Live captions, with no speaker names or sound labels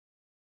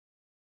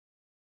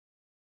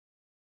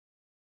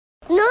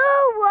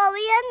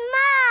Warrior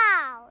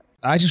Mouth.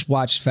 I just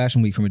watched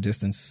Fashion Week from a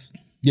distance.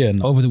 Yeah,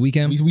 no. Over the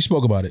weekend. We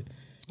spoke about it.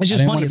 It's just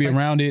I didn't funny. want to be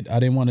around it. I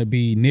didn't want to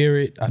be near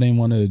it. I didn't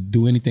want to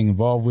do anything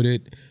involved with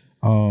it.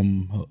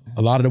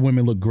 A lot of the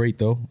women look great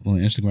though on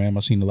Instagram.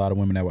 I've seen a lot of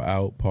women that were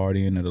out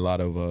partying at a lot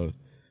of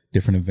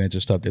different events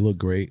and stuff. They look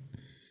great.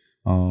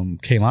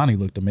 Kaylani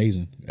looked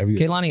amazing.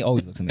 Kaylani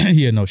always looks amazing.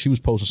 Yeah, no, she was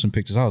posting some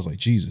pictures. I was like,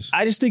 Jesus.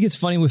 I just think it's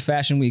funny with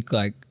Fashion Week.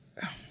 Like,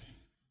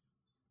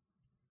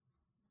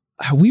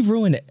 we've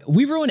ruined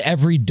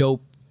every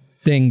dope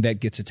thing that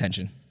gets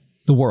attention.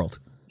 The world.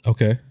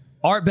 Okay.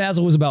 Art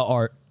Basel was about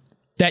art.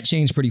 That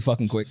changed pretty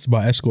fucking quick. It's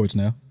about escorts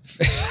now.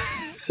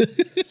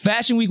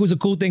 Fashion Week was a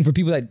cool thing for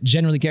people that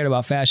generally cared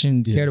about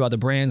fashion, cared about the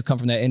brands, come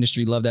from that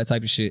industry, love that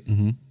type of shit.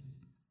 Mm-hmm.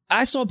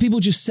 I saw people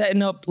just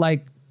setting up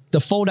like the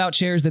fold-out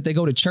chairs that they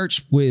go to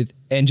church with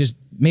and just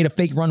made a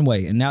fake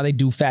runway, and now they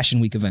do Fashion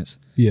Week events.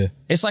 Yeah.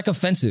 It's like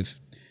offensive.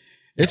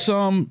 It's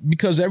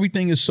because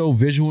everything is so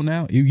visual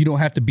now. You don't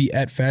have to be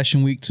at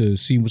Fashion Week to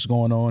see what's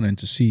going on and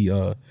to see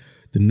the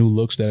new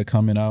looks that are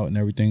coming out and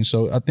everything.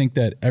 So I think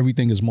that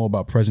everything is more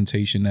about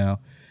presentation now.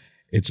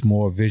 It's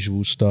more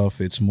visual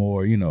stuff. It's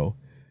more,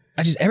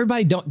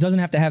 everybody doesn't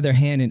have to have their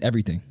hand in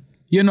everything.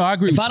 Yeah, no, I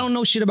agree. If I don't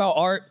know shit about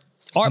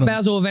Art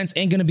Basel events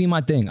ain't gonna be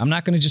my thing. I'm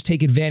not gonna just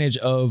take advantage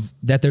of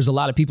that. There's a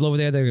lot of people over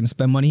there that are gonna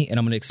spend money and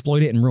I'm gonna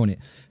exploit it and ruin it.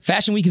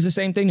 Fashion Week is the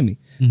same thing to me.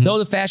 Mm-hmm. Though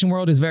the fashion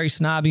world is very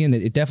snobby and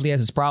it definitely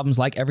has its problems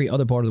like every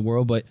other part of the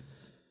world, but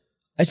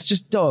it's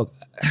just, dog,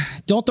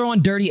 don't throw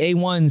on dirty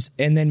A1s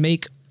and then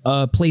make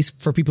a place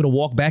for people to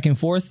walk back and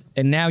forth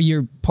and now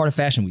you're part of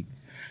Fashion Week.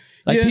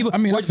 Like people,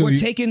 we're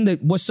taking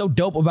what's so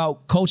dope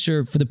about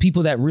culture for the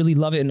people that really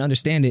love it and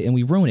understand it, and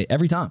we ruin it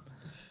every time.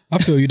 I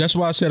feel you. That's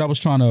why I said I was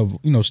trying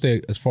to,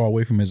 stay as far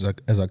away from it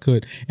as I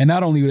could. And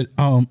not only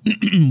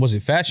was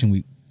it Fashion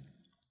Week,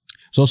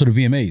 it's also the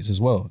VMAs as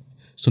well.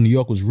 So New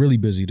York was really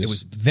busy. It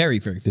was very,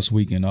 very this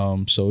weekend.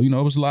 So it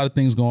was a lot of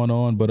things going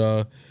on,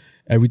 but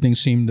everything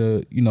seemed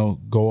to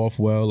go off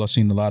well. I've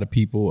seen a lot of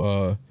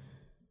people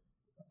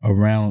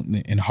around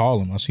in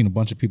Harlem. I've seen a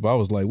bunch of people. I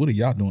was like, what are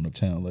y'all doing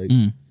uptown? Like.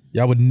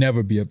 Y'all would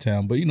never be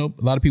uptown, but a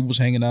lot of people was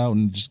hanging out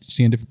and just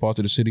seeing different parts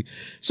of the city.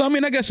 So,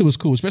 I guess it was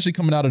cool, especially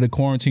coming out of the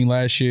quarantine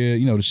last year.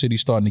 The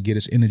city's starting to get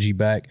its energy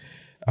back.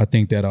 I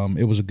think that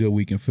it was a good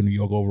weekend for New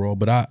York overall,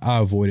 but I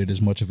avoided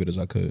as much of it as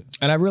I could.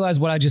 And I realized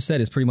what I just said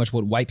is pretty much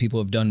what white people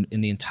have done in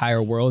the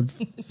entire world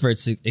for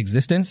its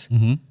existence.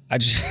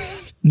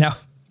 Mm-hmm. Now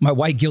my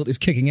white guilt is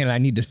kicking in and I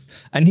need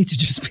to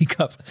just speak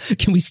up.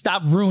 Can we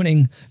stop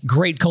ruining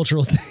great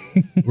cultural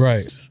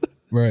things?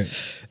 Right.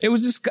 It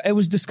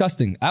was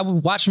disgusting. I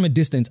would watch from a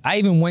distance. I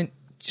even went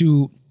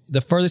to the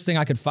furthest thing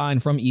I could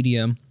find from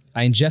EDM.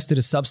 I ingested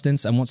a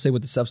substance. I won't say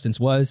what the substance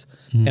was.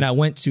 Mm-hmm. And I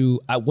went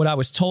to what I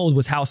was told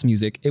was house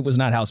music. It was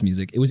not house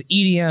music. It was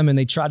EDM and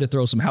they tried to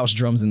throw some house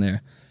drums in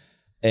there.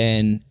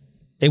 And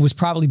it was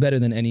probably better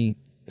than any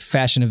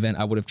fashion event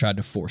I would have tried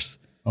to force.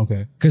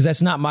 Okay. Because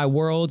that's not my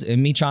world.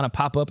 And me trying to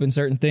pop up in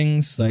certain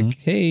things like,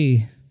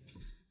 hey,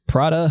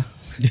 Prada.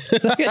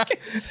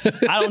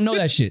 I don't know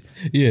that shit.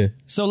 Yeah.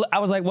 So I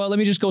was like, well, let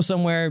me just go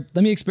somewhere.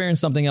 Let me experience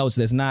something else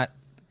that's not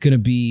going to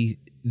be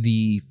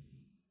the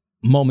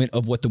moment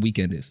of what the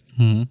weekend is.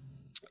 Mm-hmm.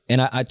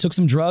 And I took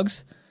some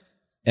drugs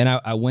and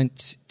I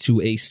went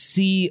to a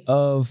sea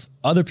of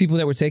other people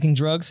that were taking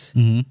drugs.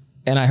 Mm-hmm.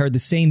 And I heard the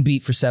same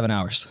beat for 7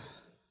 hours.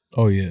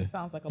 Oh, yeah.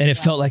 Sounds like and it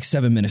felt like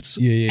 7 minutes.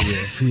 Yeah.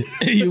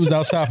 He was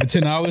outside for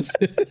 10 hours.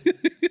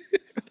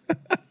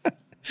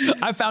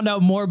 I found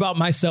out more about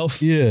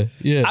myself. Yeah.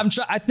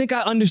 I think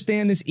I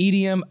understand this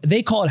EDM.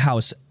 They call it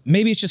house.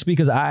 Maybe it's just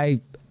because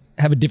I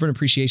have a different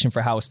appreciation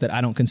for house that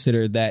I don't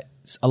consider that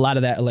a lot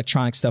of that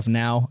electronic stuff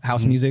now,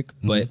 house music,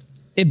 but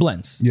it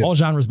blends. Yeah. All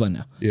genres blend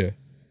now. Yeah.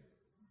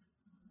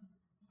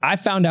 I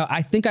found out,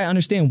 I think I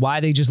understand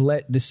why they just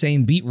let the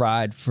same beat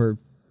ride for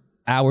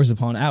hours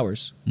upon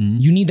hours.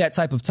 Mm-hmm. You need that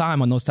type of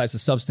time on those types of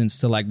substance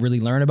to like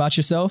really learn about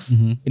yourself.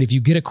 Mm-hmm. And if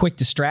you get a quick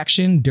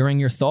distraction during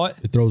your thought,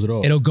 it throws it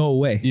off. It'll go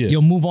away. Yeah.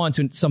 You'll move on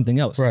to something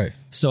else. Right.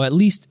 So at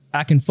least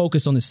I can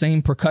focus on the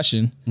same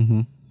percussion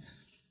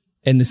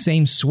and the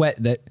same sweat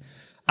that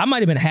I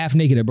might have been half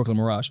naked at Brooklyn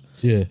Mirage.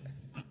 Yeah.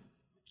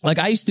 Like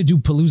I used to do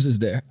paloozas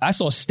there. I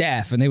saw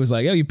staff and they was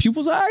like, yo, your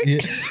pupils all right? Yeah.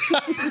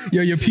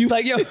 Yo, your pupils.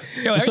 Like, yo,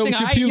 everything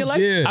all right? You're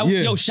like,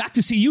 yo, shocked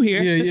to see you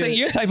here. This ain't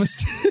your type of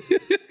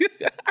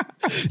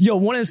Yo,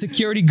 one of the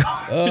security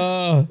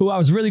guards who I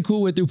was really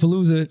cool with through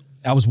Palooza,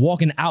 I was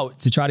walking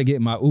out to try to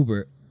get my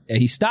Uber and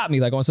he stopped me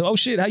like I said, oh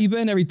shit, how you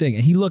been? Everything.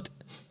 And he looked,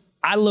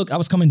 I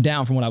was coming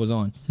down from what I was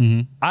on.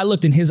 Mm-hmm. I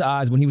looked in his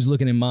eyes when he was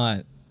looking in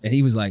mine and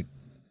he was like,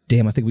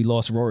 damn, I think we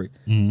lost Rory.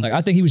 Mm-hmm. Like,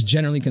 I think he was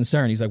genuinely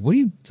concerned. He's like, what are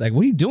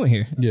you doing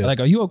here? Yeah.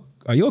 Like, are you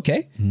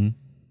okay? Mm-hmm.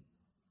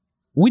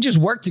 We just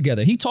worked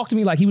together. He talked to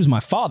me like he was my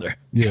father.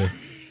 Yeah.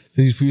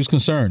 He was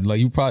concerned.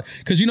 Like you probably,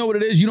 cause you know what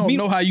it is? You don't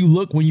know how you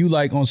look when you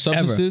like on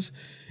substances.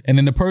 Ever. And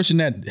then the person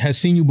that has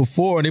seen you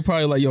before, they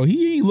probably like, yo,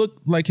 he ain't look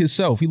like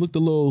himself. He looked a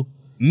little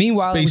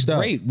Meanwhile, it was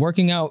great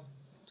working out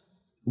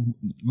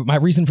my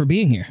reason for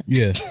being here.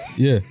 Yeah.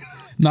 Yeah.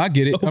 No, I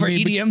get it. Over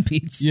EDM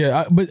beats.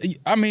 Yeah, but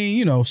I mean,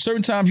 you know,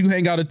 certain times you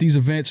hang out at these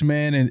events,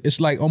 man, and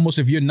it's like almost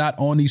if you're not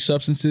on these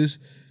substances,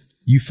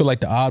 you feel like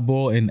the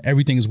oddball and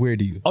everything is weird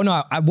to you. Oh,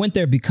 no, I went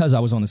there because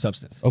I was on the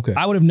substance. Okay.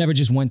 I would have never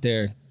just went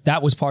there.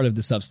 That was part of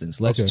the substance.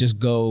 Let's just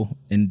go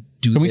and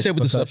do Can we say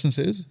what the substance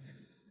is?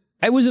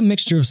 It was a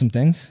mixture of some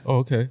things. Oh,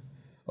 okay.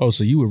 Oh,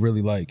 so you were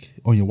really like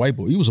on your white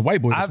boy. You was a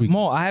white boy this week.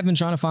 I have been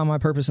trying to find my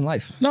purpose in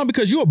life. No,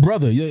 because you're a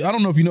brother. I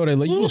don't know if you know that.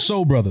 Like, you're a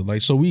soul brother.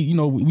 Like, so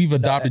we've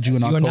adopted you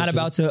in our culture. You're not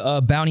about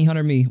to bounty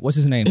hunter me. What's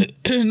his name?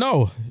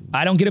 No.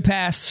 I don't get a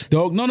pass.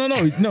 Dog. No.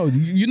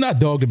 You're not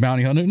Dog the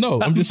Bounty Hunter.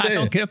 No, I'm just saying. I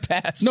don't get a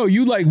pass. No,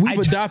 we've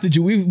adopted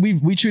you.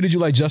 We treated you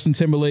like Justin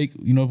Timberlake.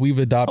 You know, we've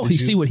adopted you. You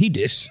see what he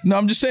did. No,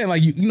 I'm just saying,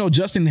 like, you know,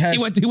 Justin has.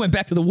 He went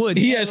back to the woods.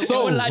 He has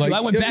soul. I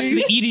went back to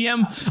the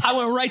EDM. I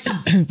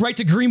went right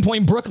to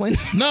Greenpoint, Brooklyn.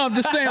 No, I'm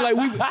just saying, like,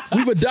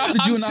 we've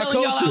adopted you in our culture.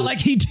 Y'all out like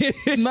he did.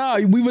 Nah,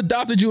 we've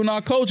adopted you in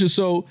our culture.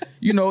 So,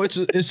 you know, it's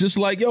just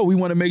like, yo, we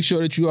want to make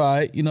sure that you're all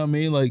right. You know what I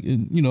mean? Like,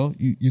 you know,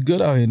 you're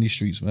good out here in these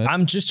streets, man.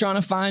 I'm just trying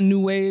to find new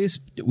ways.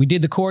 We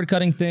did the cord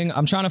cutting thing.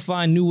 I'm trying to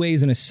find new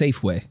ways in a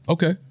safe way.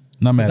 Okay.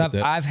 Not mad at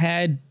that. I've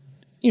had,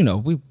 you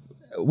know,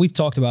 we've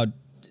talked about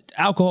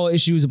alcohol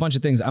issues, a bunch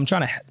of things. I'm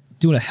trying to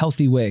do it a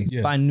healthy way,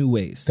 find new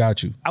ways.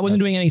 Got you. I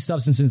wasn't doing any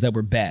substances that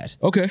were bad.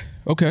 Okay.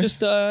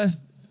 Just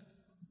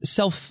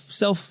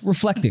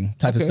self-reflecting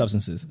type of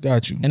substances.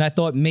 Got you. And I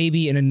thought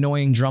maybe an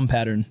annoying drum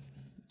pattern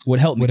would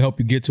help me. Would help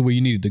you get to where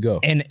you needed to go.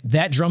 And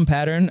that drum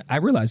pattern, I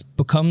realized,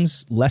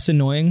 becomes less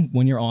annoying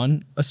when you're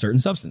on a certain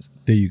substance.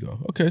 There you go.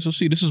 Okay, so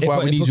see, this is why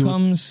we need you.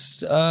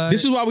 This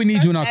is why we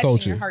need you in our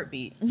culture. Your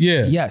heartbeat.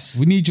 Yeah. Yes.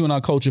 We need you in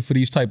our culture for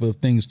these type of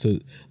things to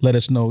let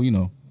us know, you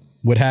know,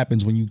 what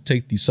happens when you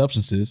take these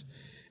substances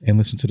and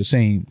listen to the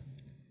same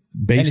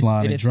bass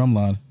line and drum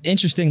line.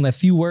 Interesting, the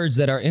few words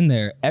that are in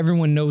there,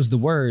 everyone knows the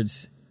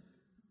words,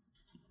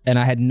 and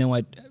I had no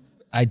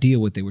idea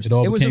what they were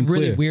saying. It was a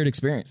really weird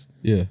experience.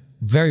 Yeah.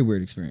 Very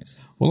weird experience.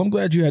 Well, I'm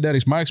glad you had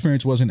that. My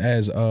experience wasn't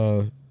as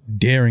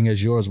daring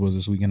as yours was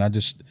this weekend. I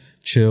just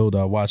chilled.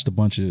 I watched a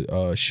bunch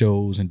of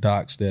shows and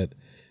docs that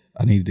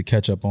I needed to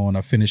catch up on.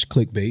 I finished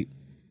Clickbait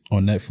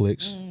on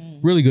Netflix.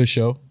 Really good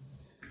show.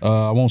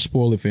 I won't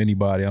spoil it for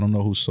anybody. I don't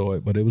know who saw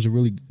it, but it was a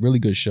really, really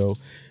good show.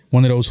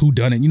 One of those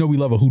whoddunit. You know, we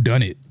love a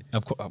whodunit.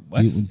 Of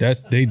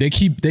course, they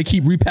keep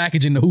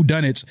repackaging the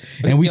whodunits,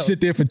 and we sit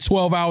there for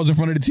 12 hours in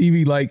front of the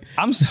TV, like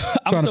I'm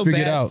trying to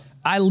figure it out.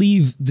 I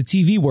leave the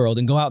TV world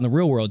and go out in the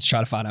real world to try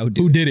to find out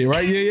who did it.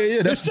 Right?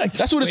 Yeah. That's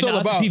what it's all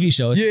about. It's a TV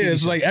show.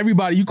 It's like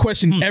everybody. You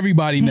question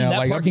everybody now. That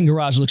like parking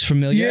garage looks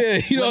familiar.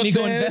 Yeah, you know what I'm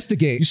saying? Let me go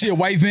investigate. You see a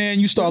white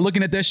van, you start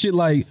looking at that shit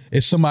like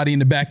it's somebody in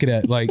the back of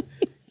that. Like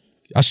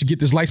I should get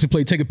this license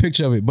plate, take a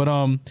picture of it. But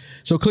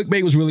so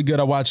Clickbait was really good.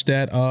 I watched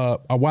that.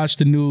 I watched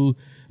the new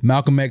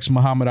Malcolm X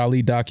Muhammad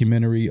Ali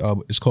documentary.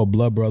 It's called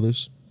Blood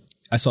Brothers.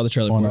 I saw the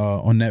trailer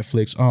on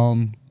Netflix.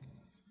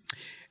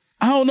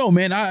 I don't know,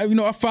 man.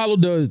 I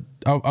followed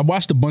I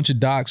watched a bunch of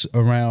docs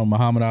around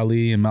Muhammad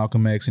Ali and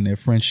Malcolm X and their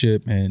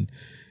friendship and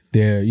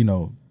their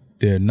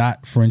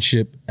not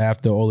friendship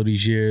after all of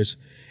these years.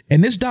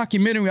 And this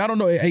documentary, I don't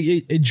know,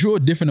 it drew a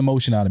different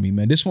emotion out of me,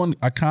 man. This one,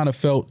 I kind of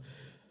felt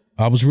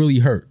I was really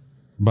hurt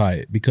by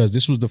it because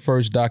this was the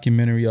first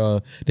documentary.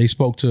 They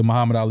spoke to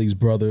Muhammad Ali's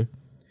brother.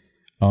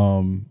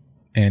 And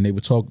they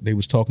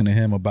was talking to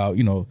him about,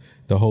 you know,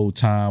 the whole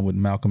time with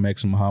Malcolm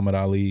X and Muhammad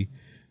Ali,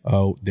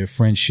 their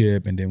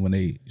friendship, and then when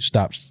they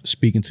stopped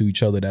speaking to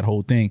each other, that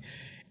whole thing.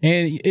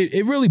 And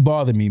it really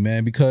bothered me,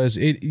 man, because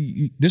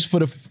this for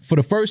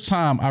the first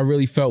time I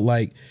really felt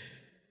like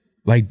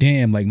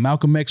damn, like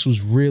Malcolm X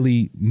was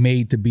really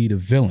made to be the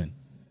villain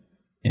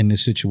in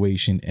this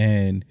situation.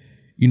 And,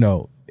 you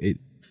know,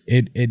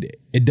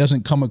 it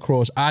doesn't come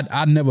across.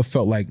 I never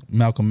felt like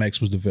Malcolm X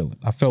was the villain.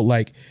 I felt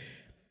like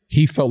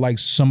he felt like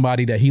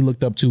somebody that he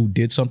looked up to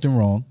did something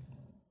wrong,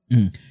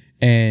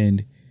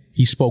 and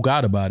he spoke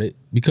out about it,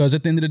 because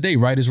at the end of the day,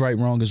 right is right,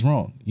 wrong is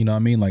wrong. You know what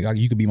I mean? Like,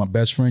 you could be my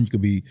best friend, you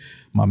could be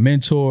my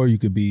mentor, you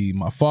could be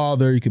my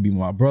father, you could be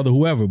my brother,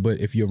 whoever, but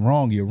if you're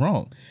wrong, you're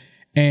wrong.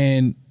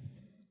 And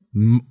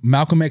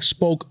Malcolm X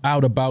spoke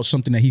out about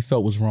something that he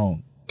felt was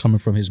wrong coming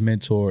from his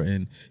mentor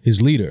and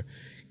his leader.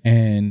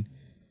 And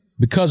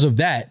because of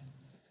that,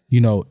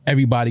 you know,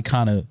 everybody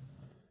kind of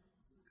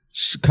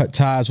cut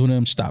ties with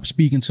him, stopped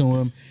speaking to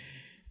him.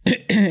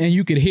 And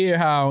you could hear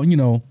how, you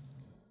know,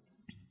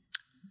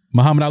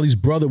 Muhammad Ali's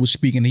brother was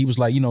speaking. He was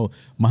like, you know,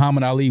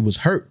 Muhammad Ali was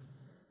hurt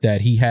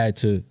that he had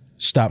to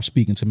stop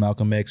speaking to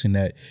Malcolm X, and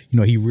that, you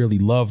know, he really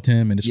loved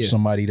him, and this was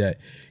somebody that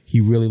he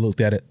really looked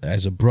at it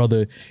as a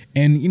brother.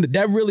 And, you know,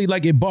 that really,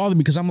 like, it bothered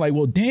me, because I'm like,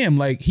 well, damn,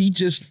 like, he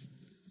just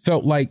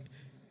felt like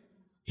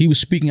he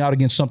was speaking out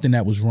against something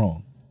that was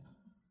wrong.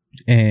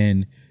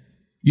 And,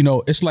 you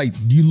know, it's like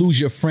you lose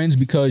your friends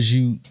because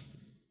you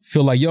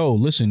feel like, yo,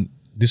 listen,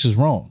 this is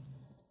wrong.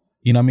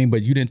 You know what I mean?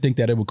 But you didn't think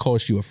that it would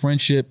cost you a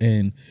friendship.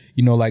 And,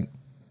 you know, like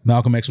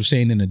Malcolm X was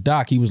saying in the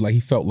doc, he was like, he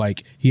felt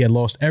like he had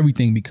lost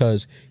everything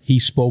because he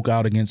spoke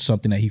out against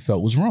something that he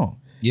felt was wrong.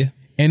 Yeah.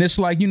 And it's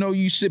like, you know,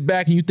 you sit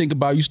back and you think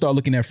about, you start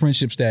looking at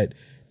friendships that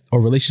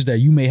or relationships that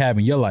you may have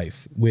in your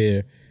life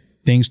where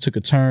things took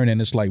a turn,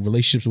 and it's like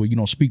relationships where you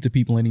don't speak to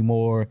people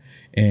anymore,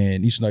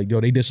 and it's like, yo,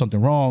 they did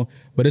something wrong.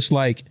 But it's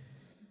like,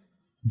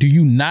 do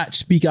you not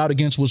speak out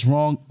against what's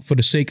wrong for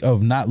the sake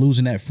of not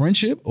losing that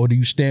friendship? Or do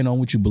you stand on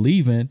what you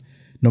believe in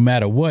no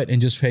matter what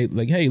and just hey,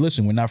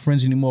 listen, we're not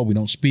friends anymore. We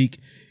don't speak.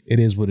 It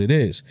is what it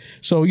is.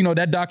 So,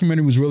 that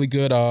documentary was really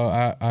good.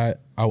 I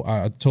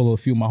told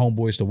a few of my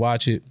homeboys to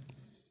watch it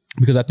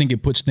because I think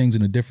it puts things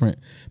in a different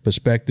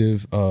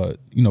perspective.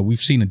 We've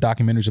seen the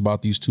documentaries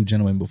about these two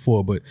gentlemen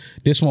before, but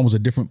this one was a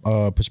different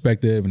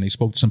perspective, and they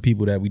spoke to some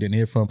people that we didn't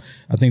hear from.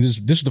 I think this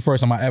is the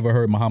first time I ever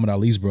heard Muhammad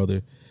Ali's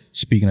brother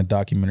speaking a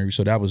documentary,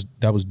 so that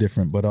was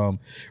different. But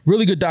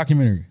really good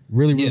documentary,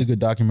 really good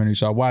documentary.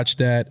 So I watched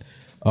that.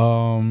 But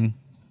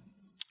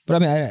I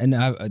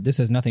mean, this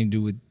has nothing to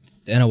do with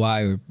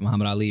NOI or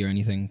Muhammad Ali or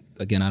anything.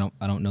 Again,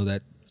 I don't know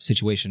that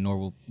situation,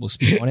 nor we'll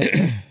speak on it.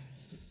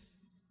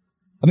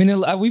 I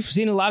mean, we've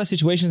seen a lot of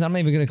situations. I'm not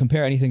even going to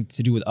compare anything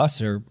to do with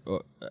us or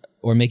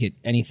make it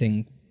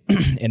anything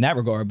in that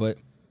regard. But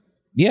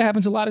yeah, it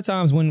happens a lot of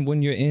times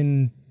when you're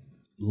in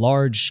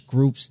large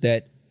groups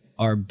that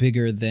are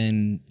bigger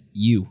than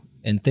you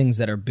and things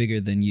that are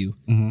bigger than you.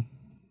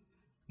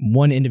 Mm-hmm.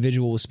 One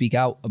individual will speak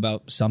out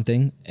about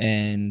something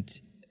and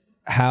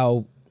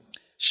how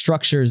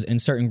structures in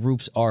certain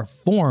groups are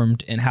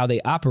formed and how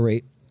they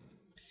operate.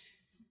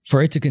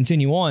 For it to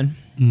continue on,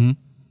 mm-hmm.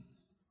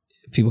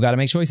 people got to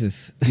make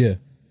choices. Yeah.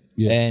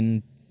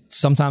 And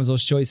sometimes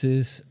those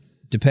choices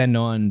depend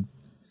on,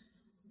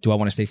 do I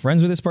want to stay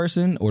friends with this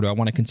person, or do I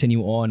want to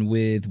continue on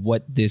with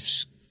what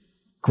this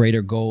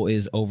greater goal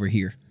is over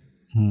here?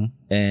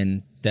 Mm-hmm.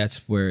 And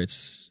that's where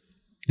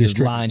the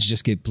lines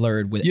just get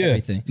blurred with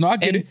everything. No, I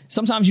get it.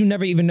 Sometimes you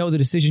never even know the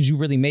decisions you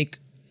really make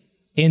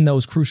in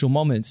those crucial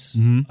moments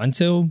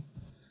until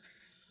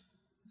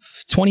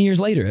 20 years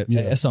later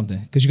at something,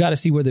 because you got to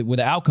see where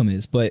the outcome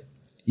is. But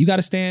you got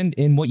to stand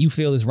in what you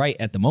feel is right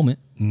at the moment.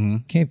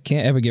 Mm-hmm.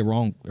 Can't ever get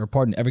wrong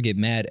ever get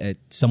mad at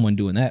someone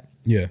doing that.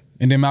 Yeah.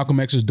 And then Malcolm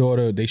X's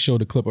daughter, they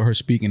showed a clip of her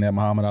speaking at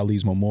Muhammad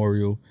Ali's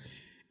memorial,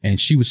 and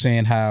she was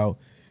saying how,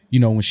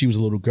 when she was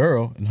a little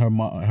girl and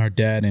her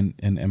dad and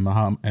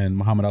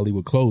Muhammad Ali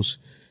were close,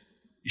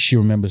 she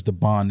remembers the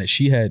bond that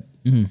she had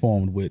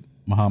formed with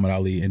Muhammad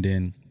Ali, and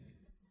then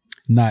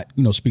not,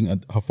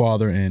 speaking her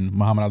father and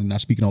Muhammad Ali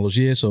not speaking all those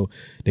years, so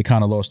they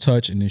kind of lost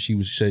touch. And then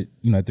she said,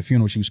 at the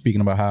funeral, she was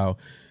speaking about how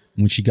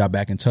when she got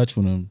back in touch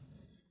with him,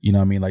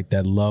 like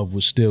that love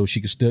was still,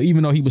 she could still,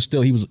 even though he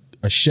was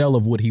a shell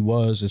of what he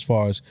was as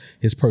far as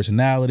his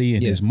personality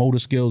and his motor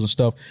skills and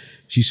stuff.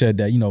 She said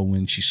that,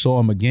 when she saw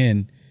him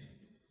again,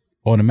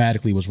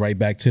 automatically was right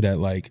back to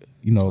that,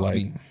 you know what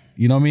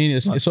I mean?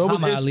 So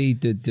Muhammad Ali,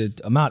 the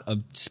amount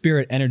of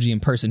spirit, energy,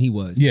 and person he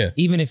was. Yeah.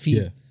 Even if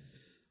he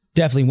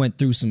definitely went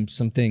through some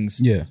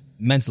things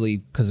mentally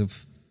because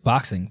of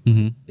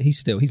boxing,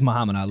 he's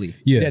Muhammad Ali.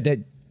 Yeah.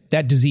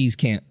 That disease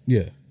can't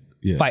Yeah.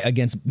 fight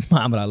against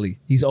Muhammad Ali.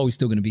 He's always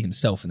still going to be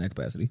himself in that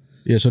capacity.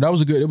 Yeah, so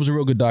it was a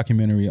real good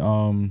documentary.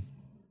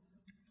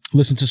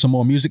 Listen to some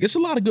more music. It's a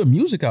lot of good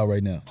music out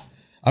right now.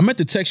 I meant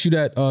to text you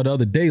that the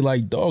other day,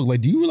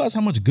 do you realize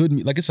how much good,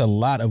 it's a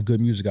lot of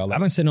good music out. I've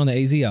been sitting on the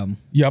AZ album.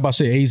 Yeah, I'm about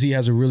to say AZ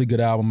has a really good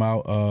album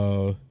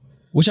out.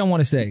 Which I want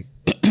to say,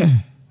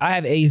 I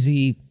have AZ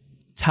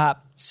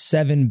top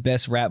 7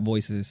 best rap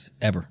voices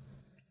ever.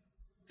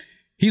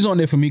 He's on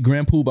there for me.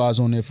 Grand Poobah's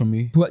on there for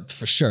me. But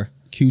for sure.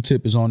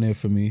 Q-Tip is on there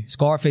for me.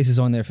 Scarface is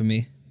on there for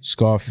me.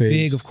 Scarface.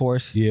 Big, of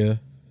course. Yeah.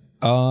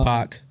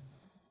 Pac.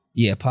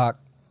 Yeah, Pac.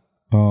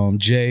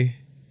 Jay.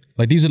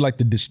 These are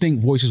the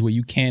distinct voices where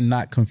you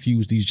cannot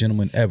confuse these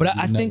gentlemen ever. But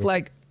I think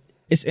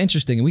it's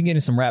interesting, and we can get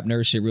into some rap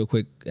nerd shit real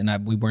quick, and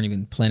we weren't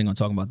even planning on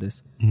talking about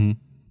this. Mm-hmm.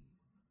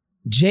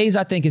 Jay's,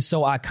 I think, is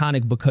so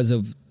iconic because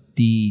of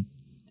the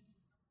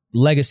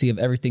legacy of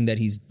everything that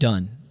he's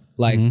done.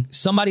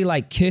 Somebody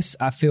like Kiss,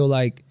 I feel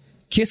like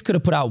Kiss could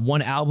have put out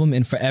one album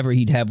and forever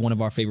he'd have one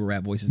of our favorite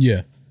rap voices.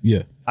 Yeah,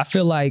 yeah. I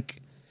feel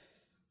like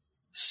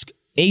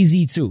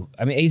AZ too.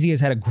 I mean, AZ has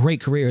had a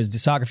great career. His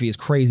discography is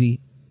crazy.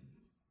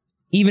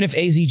 Even if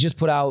AZ just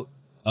put out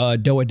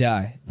Do or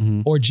Die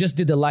or just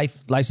did the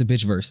Life's a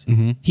Bitch verse,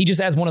 he just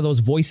has one of those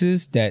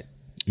voices that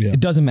it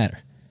doesn't matter.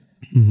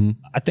 Mm-hmm.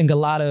 I think a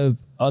lot of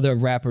other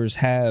rappers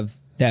have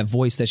that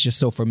voice that's just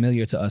so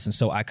familiar to us and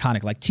so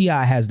iconic. Like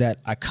T.I. has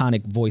that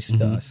iconic voice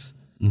to us.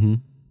 Mm-hmm.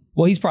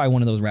 Well, he's probably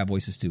one of those rap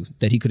voices too,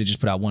 that he could have just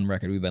put out one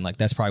record. We've been like,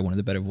 that's probably one of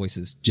the better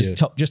voices.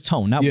 Just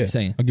tone, not what he's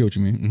saying. I get what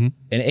you mean. Mm-hmm.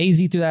 And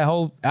AZ through that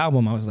whole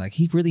album, I was like,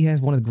 he really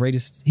has one of the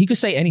greatest. He could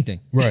say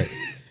anything. Right.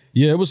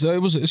 Yeah,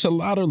 it's a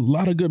lot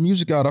of good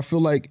music out. I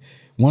feel like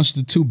once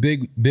the two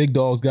big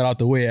dogs got out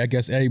the way, I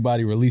guess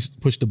everybody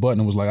pushed the button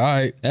and was like, all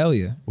right. Hell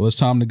yeah. Well, it's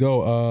time to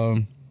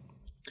go.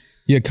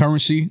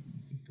 Currency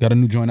got a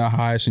new joint out,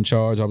 Highest in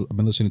Charge. I've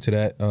been listening to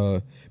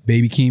that.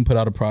 Baby Keem put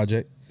out a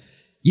project.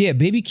 Yeah,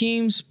 Baby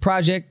Keem's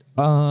project,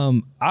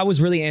 I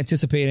was really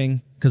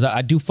anticipating, because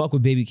I do fuck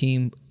with Baby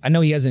Keem. I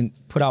know he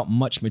hasn't put out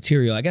much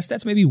material. I guess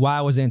that's maybe why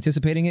I was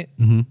anticipating it,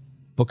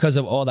 because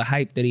of all the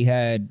hype that he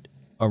had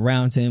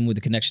around him with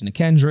the connection to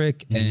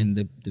Kendrick and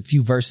the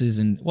few verses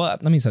and, well,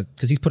 let me say,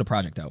 because he's put a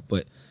project out,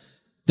 but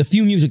the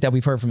few music that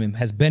we've heard from him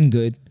has been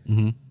good.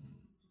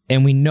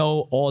 And we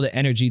know all the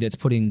energy that's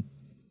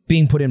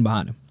being put in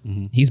behind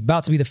him. He's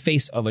about to be the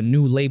face of a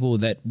new label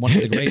that one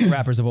of the greatest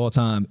rappers of all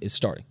time is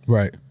starting.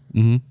 Right.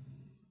 A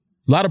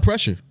lot of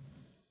pressure.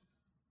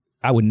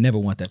 I would never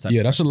want that type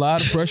of that's a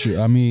lot of pressure.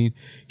 I mean,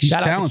 he's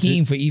Shout talented. out to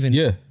Keem for even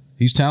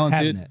he's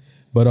talented,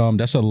 but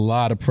that's a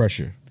lot of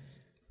pressure.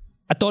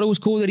 I thought it was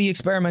cool that he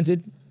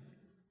experimented.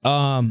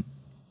 There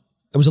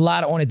was a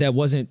lot on it that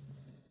wasn't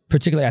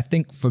particularly, I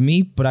think, for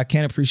me, but I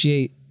can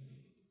appreciate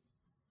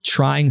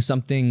trying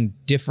something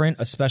different,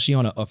 especially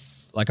on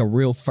a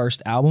real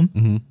first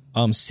album.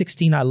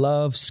 16 I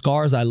love,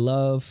 Scars I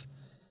love.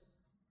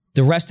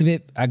 The rest of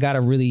it, I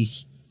gotta really,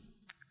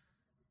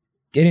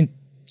 it didn't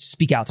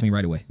speak out to me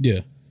right away. Yeah.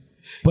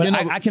 But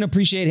I can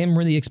appreciate him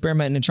really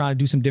experimenting and trying to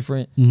do some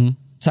different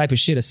type of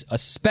shit,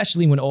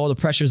 especially when all the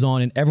pressure's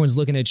on and everyone's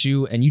looking at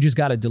you and you just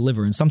got to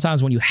deliver. And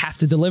sometimes when you have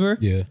to deliver,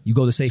 you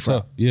go the safe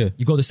route. You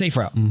go the safe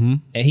route.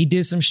 And he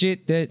did some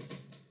shit that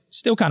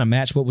still kind of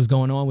matched what was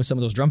going on with some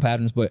of those drum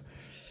patterns, but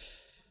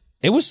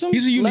it was some.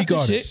 He's a unique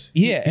artist. Shit.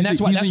 Yeah, and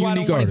that's why I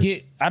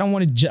don't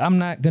want to. I'm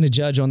not going to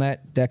judge on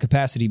that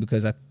capacity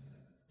because I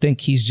think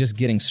he's just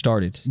getting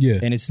started. Yeah,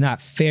 and it's not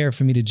fair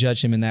for me to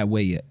judge him in that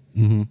way yet.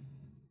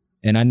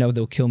 And I know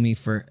they'll kill me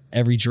for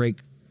every Drake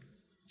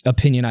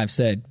opinion I've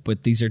said,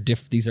 but these are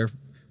These are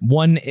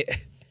one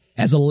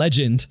as a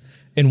legend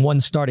and one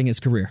starting his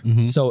career.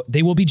 So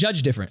they will be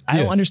judged different. I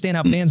don't understand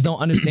how fans don't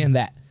understand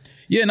that.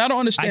 Yeah, and I don't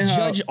understand I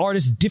judge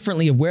artists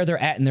differently of where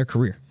they're at in their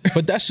career.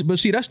 But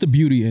see, that's the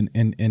beauty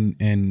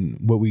in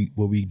what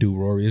we do,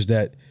 Rory, is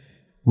that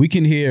we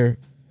can hear,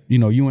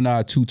 you and I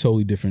are two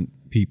totally different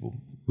people.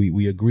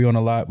 We agree on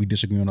a lot, we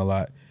disagree on a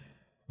lot,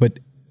 but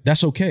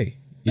that's okay.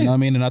 You know what I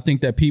mean? And I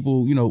think that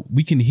people,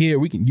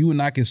 you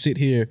and I can sit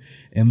here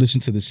and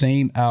listen to the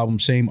same album,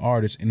 same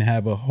artist, and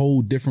have a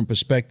whole different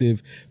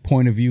perspective,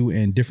 point of view,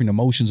 and different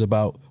emotions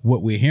about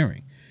what we're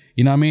hearing.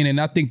 You know what I mean? And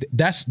I think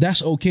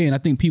that's okay. And I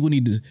think people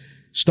need to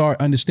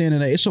start understanding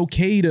that it's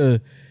okay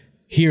to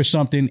hear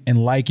something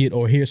and like it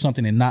or hear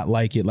something and not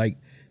like it. Like,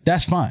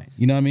 that's fine.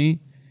 You know what I mean?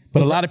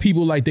 But a lot of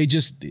people, like,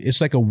 it's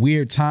like a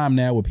weird time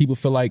now where people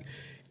feel like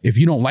if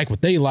you don't like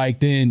what they like,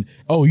 then,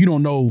 you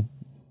don't know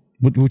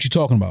what you're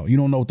talking about. You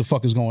don't know what the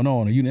fuck is going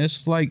on.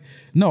 It's like,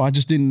 no, I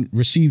just didn't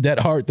receive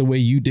that art the way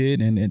you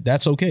did. And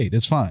that's okay.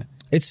 That's fine.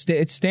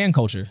 It's stan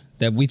culture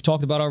that we've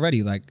talked about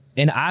already. Like,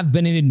 and I've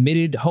been an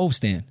admitted Hove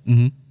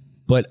stan.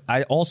 But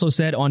I also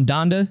said on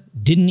Donda,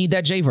 didn't need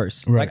that J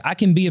verse. Right. Like, I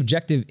can be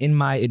objective in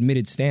my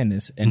admitted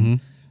stanness.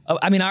 And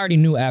I mean, I already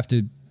knew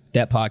after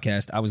that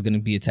podcast I was going to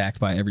be attacked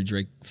by every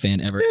Drake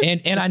fan ever.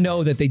 And I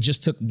know that they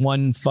just took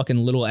one fucking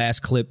little ass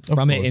clip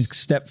from it and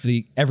stepped for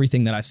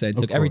everything that I said,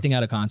 took everything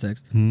out of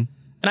context. And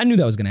I knew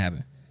that was going to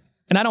happen.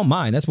 And I don't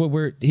mind. That's what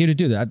we're here to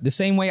do. The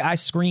same way I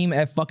scream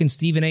at fucking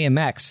Stephen A. and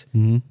Max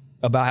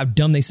about how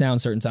dumb they sound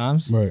certain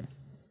times. Right.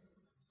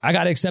 I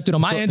got to accept it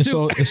on my end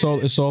too. It's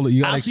all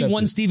you got to I'll see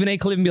one Stephen A.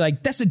 clip and be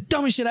like, that's the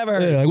dumbest shit I've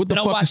ever heard. Yeah, like, what the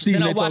fuck is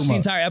Stephen A. talking about? Then I'll watch the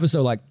entire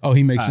episode like, oh,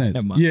 he makes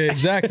sense. Yeah,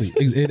 exactly.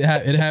 It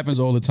happens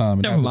all the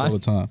time. All the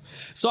time.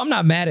 So I'm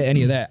not mad at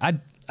any of that.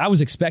 I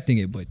was expecting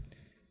it, but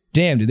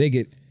damn, did they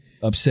get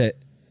upset?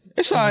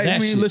 It's all right. I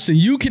mean, listen,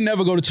 you can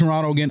never go to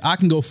Toronto again. I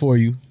can go for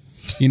you.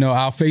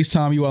 I'll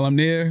FaceTime you while I'm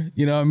there.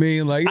 You know what I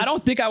mean? Like, I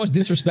don't think I was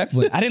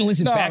disrespectful. I didn't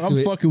listen back to it.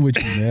 I'm fucking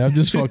with you, man. I'm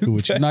just fucking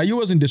with you. Nah, you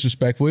wasn't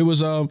disrespectful. It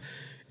was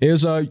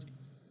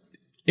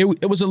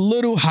It was a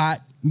little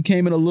hot. You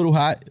came in a little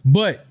hot,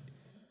 but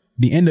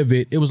the end of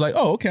it, it was like,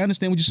 oh, okay, I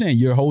understand what you're saying.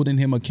 You're holding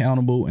him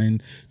accountable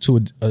and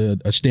to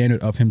a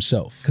standard of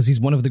himself. Because he's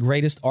one of the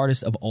greatest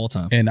artists of all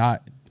time. And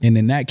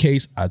in that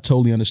case, I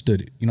totally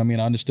understood it. You know what I mean?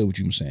 I understood what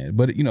you were saying.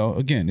 But,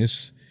 again,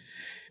 it's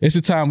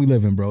the time we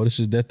live in, bro. That's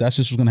just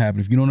what's going to happen.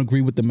 If you don't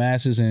agree with the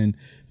masses and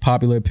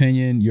popular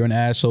opinion, you're an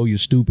asshole, you're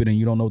stupid, and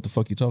you don't know what the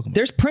fuck you're talking about.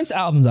 There's Prince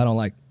albums I don't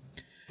like.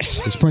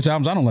 There's Prince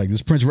albums I don't like.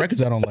 There's Prince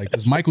records I don't like.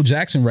 There's Michael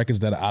Jackson records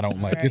that I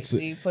don't like. Right,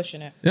 see,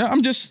 pushing it. Yeah,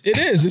 it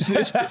is.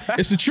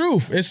 It's the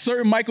truth. It's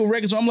certain Michael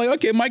records where I'm like,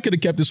 okay, Mike could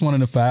have kept this one in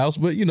the files,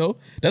 but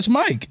that's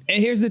Mike.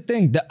 And here's the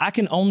thing, that I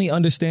can only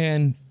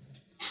understand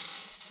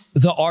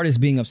the artist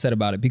being upset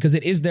about it because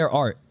it is their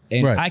art.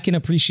 And I can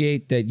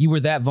appreciate that you were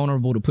that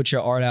vulnerable to put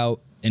your art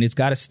out and it's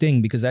got to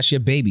sting because that's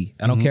your baby.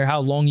 I don't care how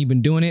long you've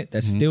been doing it.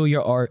 That's still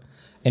your art.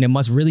 And it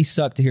must really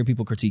suck to hear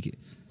people critique it.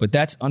 But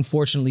that's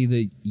unfortunately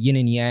the yin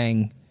and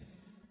yang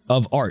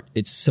of art.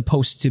 It's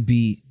supposed to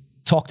be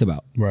talked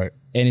about. Right.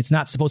 And it's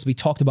not supposed to be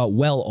talked about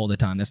well all the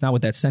time. That's not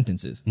what that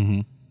sentence is.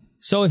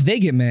 So if they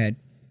get mad,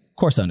 of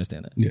course I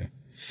understand that. Yeah.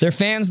 They're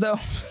fans though.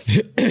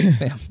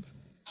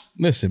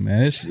 Listen,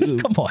 man.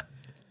 Come on.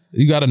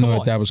 You got to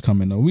know that was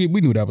coming though. We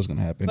knew that was going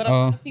to happen. But a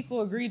lot of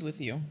people agreed with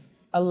you.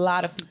 A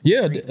lot of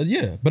people agreed.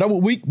 Yeah. But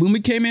when we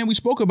came in, we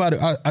spoke about it.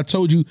 I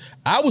told you,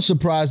 I was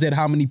surprised at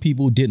how many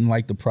people didn't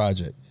like the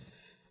project.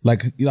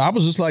 Like, I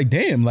was just like,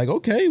 damn, like,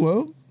 okay,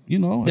 well,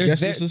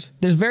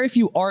 there's very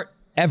few art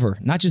ever,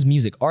 not just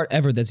music, art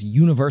ever that's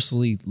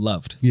universally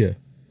loved. Yeah.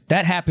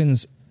 that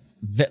happens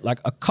like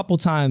a couple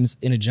times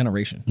in a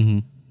generation. Mm-hmm.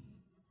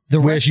 The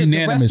rest of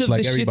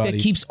the shit that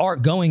keeps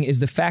art going is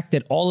the fact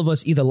that all of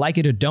us either like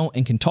it or don't,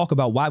 and can talk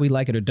about why we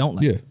like it or don't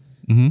like it.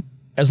 Mm-hmm.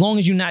 As long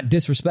as you're not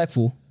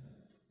disrespectful,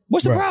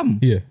 what's the problem?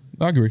 Yeah,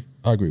 I agree.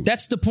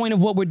 That's the point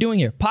of what we're doing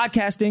here.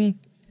 Podcasting,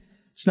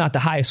 it's not the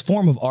highest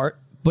form of art,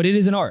 but it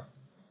is an art.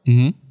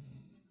 Mm-hmm.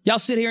 Y'all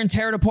sit here and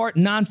tear it apart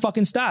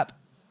non-fucking stop.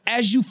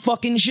 As you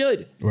fucking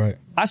should. Right.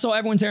 I saw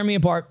everyone tearing me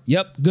apart.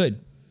 Yep, good.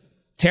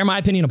 Tear my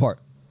opinion apart.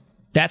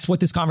 That's what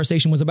this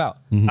conversation was about.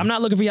 Mm-hmm. I'm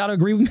not looking for y'all to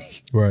agree with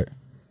me. Right.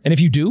 And if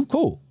you do,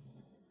 cool.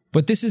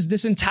 But this is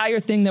this entire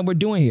thing that we're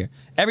doing here.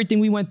 Everything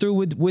we went through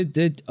with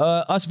the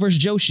us versus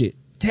Joe shit.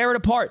 Tear it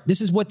apart.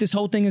 This is what this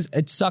whole thing is.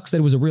 It sucks that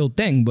it was a real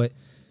thing, but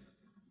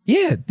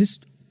yeah,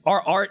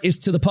 our art is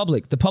to the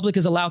public. The public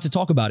is allowed to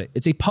talk about it.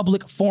 It's a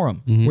public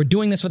forum. Mm-hmm. We're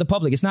doing this for the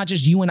public. It's not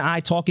just you and I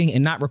talking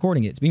and not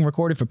recording it. It's being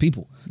recorded for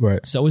people.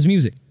 Right. So is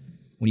music.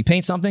 When you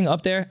paint something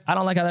up there, I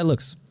don't like how that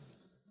looks.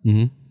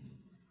 Mm-hmm.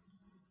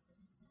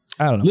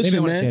 I don't know.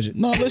 Listen, man.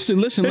 No,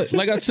 listen.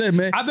 Like I said,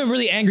 man. I've been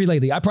really angry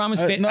lately. I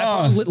promise,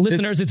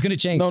 listeners, it's going to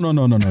change.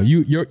 No.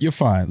 You're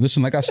fine.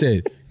 Listen, like I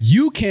said,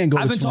 you can't go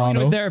to Toronto. I've been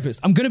talking to a therapist.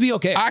 I'm going to be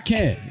okay. I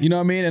can't. You know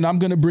what I mean? And I'm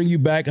going to bring you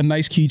back a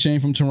nice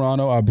keychain from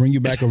Toronto. I'll bring you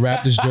back a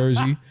Raptors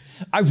jersey.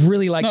 I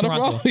really like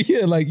Toronto.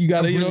 Yeah, like you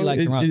got to,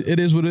 it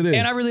is what it is.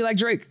 And I really like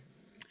Drake.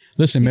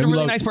 Listen, man, He's a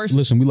really nice person.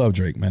 Listen, we love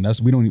Drake, man.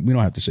 We don't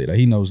have to say that.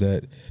 He knows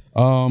that.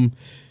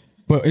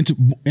 But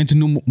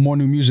into more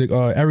new music,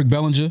 Eric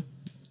Bellinger.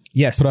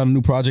 Yes. Put out a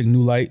new project,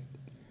 New Light.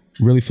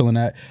 Really feeling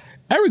that.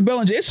 Eric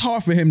Bellinger, it's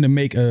hard for him to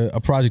make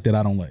a project that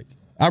I don't like.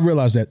 I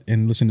realized that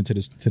in listening to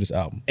this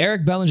album.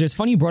 Eric Bellinger, it's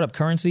funny you brought up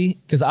Currency,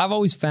 because I've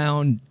always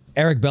found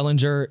Eric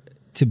Bellinger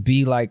to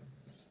be like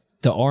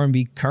the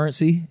R&B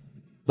Currency.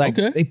 Like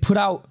they put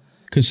out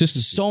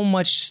so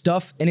much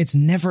stuff and it's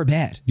never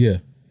bad. Yeah.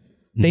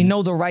 Mm-hmm. They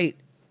know the right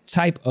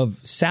type of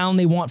sound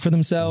they want for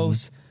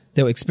themselves. Mm-hmm.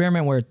 They'll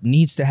experiment where it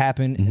needs to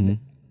happen. Mm-hmm.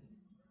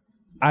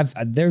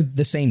 They're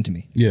the same to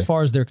me as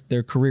far as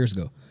their careers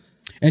go.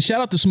 And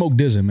shout out to Smoke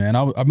DZA, man.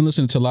 I've been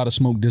listening to a lot of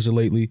Smoke DZA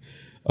lately.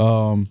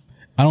 I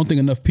don't think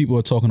enough people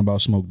are talking about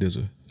Smoke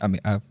DZA. I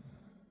mean, I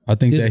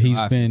think that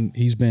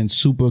he's been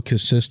super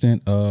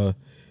consistent.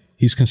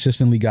 He's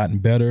consistently gotten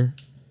better.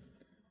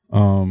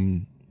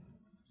 And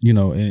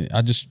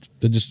I just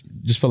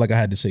felt like I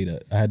had to say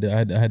that. I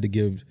had to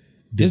give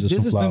DZA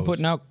some flowers. Been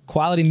putting out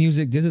quality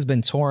music. DZA's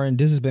been touring.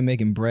 DZA's been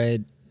making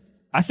bread.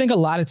 I think a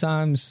lot of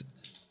times,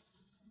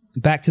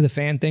 back to the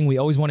fan thing, we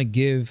always want to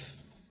give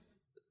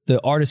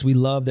the artists we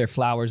love their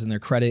flowers and their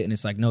credit. And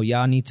it's like, no,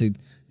 y'all need to,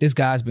 this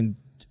guy's been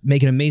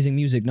making amazing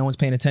music. No one's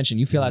paying attention.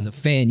 You feel as a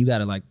fan, you got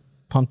to like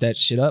pump that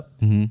shit up.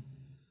 Mm-hmm.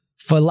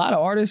 For a lot of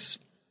artists,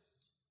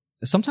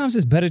 sometimes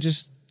it's better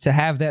just to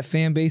have that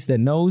fan base that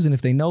knows. And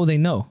if they know, they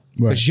know.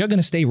 Because you're going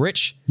to stay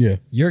rich. Yeah.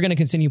 You're going to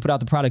continue to put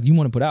out the product you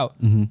want to put out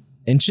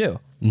and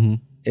chill. Mm-hmm.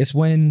 It's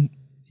when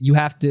you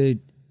have to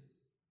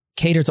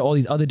cater to all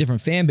these other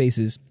different fan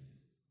bases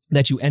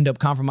that you end up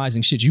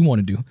compromising shit you want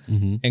to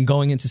do and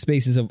going into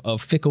spaces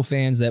of fickle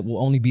fans that will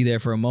only be there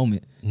for a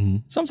moment. Mm-hmm.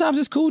 Sometimes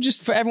it's cool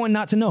just for everyone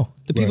not to know.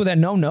 The people that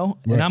know,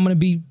 and I'm going to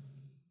be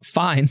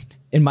fine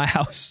in my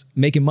house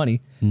making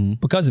money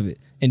because of it.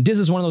 And Diz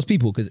is one of those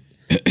people, because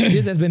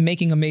Diz has been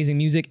making amazing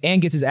music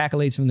and gets his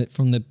accolades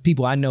from the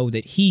people I know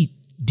that he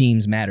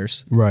deems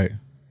matters. Right.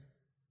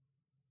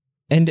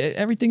 And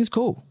everything is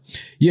cool.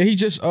 Yeah, he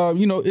just,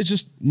 it's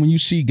just when you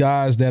see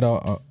guys that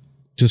are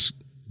just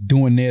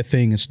doing their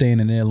thing and staying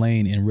in their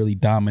lane and really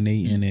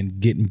dominating and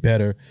getting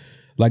better,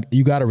 like,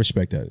 you got to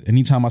respect that.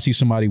 Anytime I see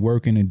somebody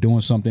working and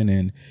doing something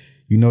and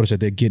you notice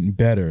that they're getting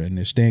better and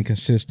they're staying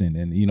consistent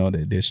and,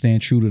 they're staying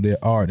true to their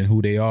art and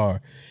who they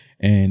are.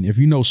 And if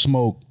you know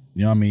Smoke,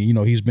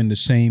 he's been the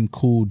same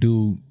cool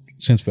dude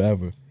since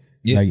forever.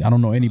 Yeah. Like, I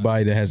don't know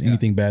anybody that has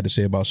anything bad to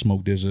say about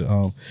Smoke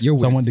DZA. You're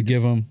weird. So I wanted to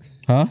give him,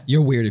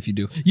 You're weird if you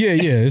do. Yeah.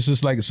 It's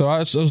just like, so I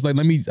was like,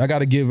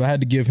 I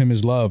had to give him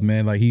his love,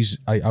 man. Like,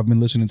 I've been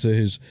listening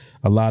to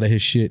a lot of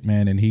his shit,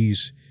 man. And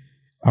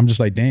I'm just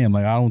like, damn,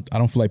 like, I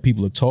don't feel like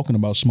people are talking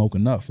about Smoke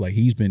enough. Like,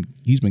 he's been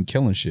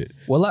killing shit.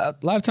 Well, a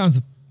lot of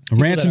times,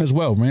 Ransom as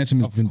well.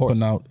 Ransom has been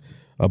putting out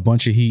a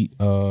bunch of heat.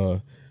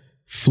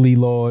 Flea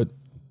Lord.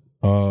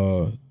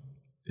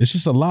 It's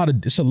just a lot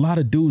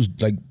of dudes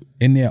like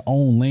in their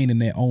own lane, in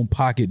their own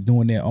pocket,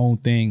 doing their own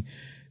thing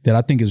that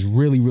I think is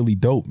really, really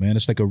dope, man.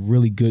 It's like a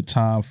really good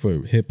time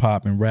for hip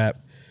hop and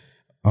rap.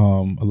 A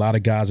lot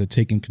of guys are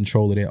taking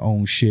control of their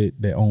own shit,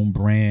 their own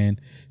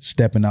brand,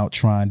 stepping out,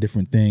 trying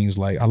different things.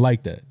 Like, I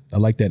like that. I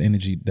like that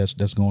energy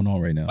that's going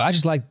on right now. I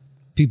just like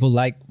people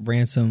like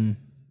Ransom,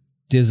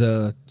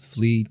 DZA,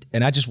 Flea,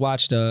 and I just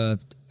watched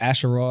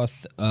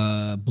Asheroth,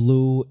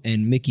 Blue,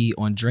 and Mickey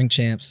on Drink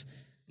Champs.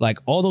 Like,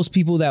 all those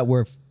people that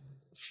were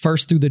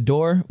first through the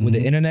door with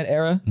the internet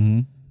era,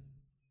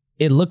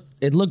 it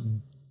looked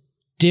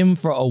dim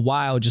for a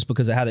while just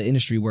because of how the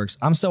industry works.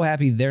 I'm so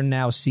happy they're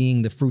now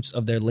seeing the fruits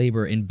of their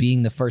labor and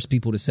being the first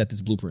people to set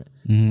this blueprint.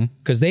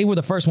 Because they were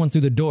the first one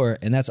through the door,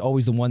 and that's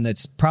always the one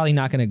that's probably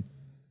not going to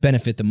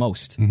benefit the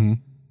most.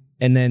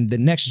 and then the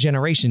next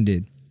generation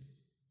did.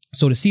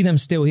 So to see them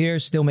still here,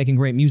 still making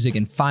great music,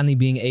 and finally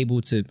being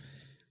able to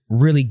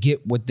really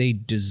get what they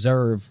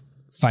deserve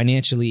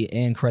financially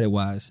and credit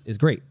wise is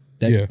great.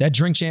 That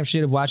Drink Champ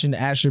shit of watching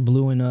Asher,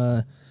 Blue,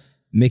 and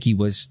Mickey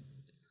was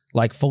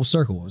like full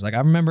circle. It was like, I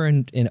remember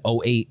in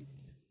 2008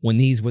 when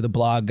these were the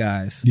blog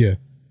guys. Yeah.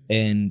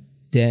 And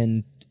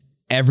then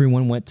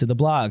everyone went to the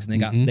blogs,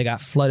 and they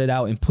got flooded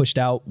out and pushed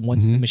out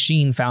once the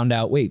machine found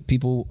out, wait,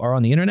 people are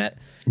on the internet.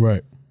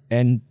 Right.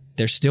 And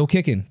they're still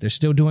kicking. They're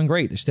still doing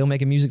great. They're still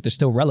making music. They're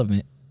still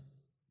relevant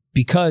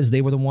because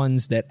they were the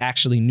ones that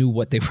actually knew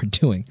what they were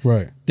doing.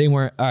 Right. They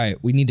weren't, all right,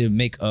 we need to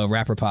make a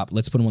rapper pop.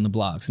 Let's put them on the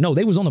blogs. No,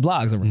 they was on the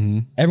blogs.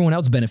 Everyone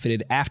else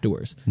benefited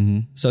afterwards.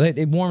 So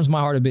it warms my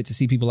heart a bit to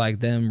see people like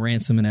them,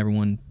 Ransom, and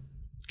everyone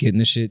getting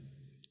this shit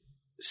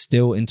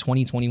still in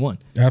 2021.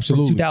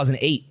 Absolutely. From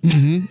 2008.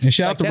 And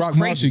shout out to Rock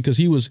Marcy, because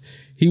he was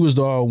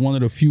one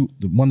of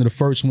the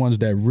first ones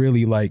that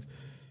really like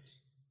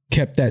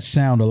kept that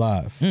sound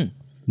alive.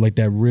 Like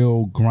that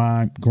real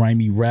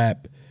grimy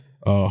rap,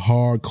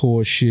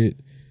 hardcore shit,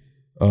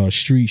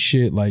 street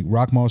shit. Like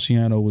Rock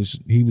Marciano was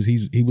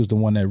the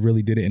one that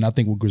really did it. And I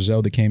think what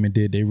Griselda came and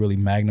did, they really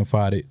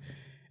magnified it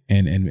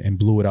and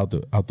blew it out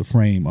the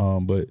frame.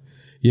 But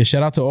yeah,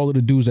 shout out to all of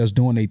the dudes that's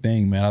doing their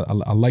thing, man.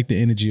 I like the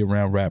energy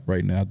around rap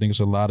right now. I think it's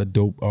a lot of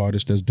dope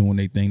artists that's doing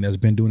their thing, that's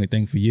been doing their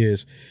thing for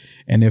years,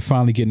 and they're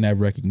finally getting that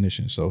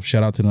recognition. So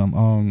shout out to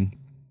them.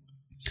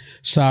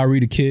 Sorry,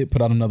 the Kid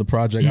put out another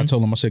project. I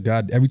told him, I said,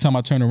 God, every time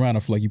I turn around,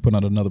 I feel like you put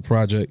out another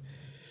project,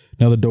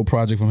 another dope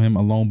project from him.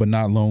 Alone but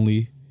Not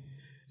Lonely.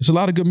 It's a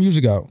lot of good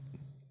music out.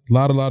 A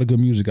lot of good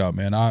music out,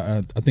 man.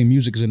 I think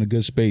music is in a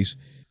good space.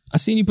 I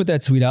seen you put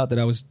that tweet out that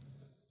I was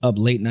up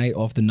late night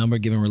off the number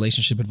giving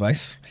relationship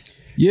advice.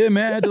 Yeah,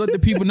 man, I had to let the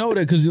people know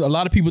that, because a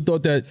lot of people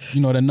thought that,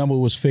 that number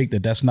was fake,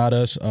 that's not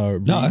us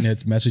reading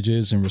its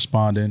messages and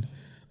responding.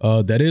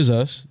 That is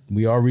us.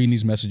 We are reading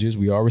these messages.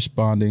 We are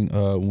responding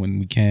when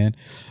we can.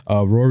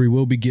 Rory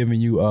will be giving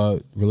you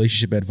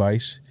relationship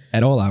advice.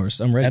 At all hours.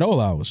 I'm ready. At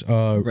all hours.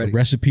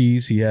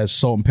 Recipes. He has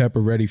salt and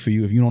pepper ready for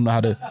you. If you don't know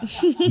how to...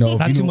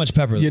 not too much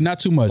pepper. Yeah, not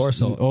too much. Or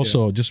salt.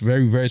 Also, just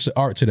very, very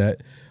art to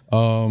that.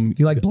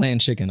 You like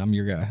bland chicken. I'm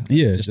your guy.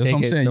 Yeah, just that's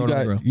what I'm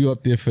saying. You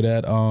up there for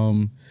that.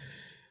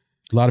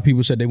 A lot of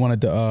people said they wanted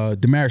to...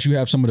 Damaris, you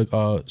have some of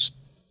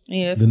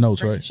the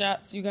notes, right?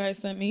 Shots you guys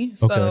sent me.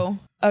 So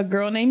a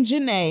girl named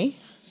Janae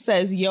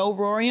says, yo,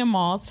 Rory and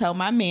Mal, tell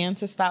my man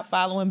to stop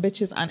following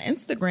bitches on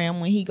Instagram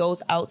when he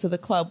goes out to the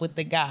club with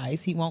the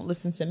guys. He won't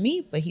listen to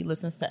me, but he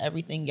listens to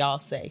everything y'all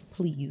say.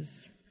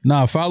 Please.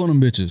 Nah, follow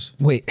them bitches.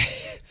 Wait,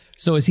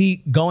 so is he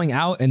going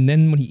out and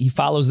then when he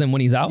follows them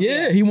when he's out?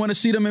 Yeah, he want to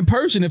see them in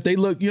person if they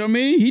look, you know what I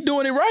mean? He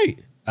doing it right.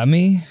 I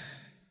mean,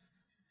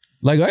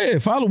 like, hey,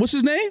 follow, what's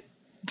his name?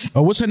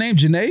 Oh, what's her name?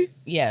 Janae?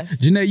 Yes.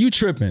 Janae, you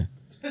tripping.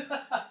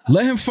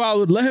 Let him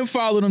follow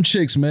them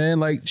chicks, man.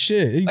 Like,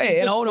 shit.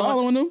 Hey, and hold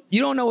on. Them?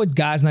 You don't know what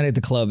Guys Night at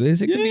the Club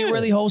is. It could be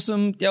really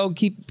wholesome. Yo,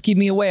 keep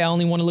me away. I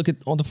only want to look at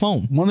on the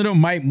phone. One of them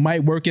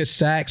might work at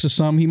Saks or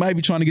something. He might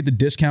be trying to get the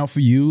discount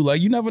for you.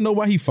 Like, you never know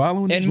why he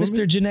following. And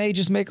Mr. Janae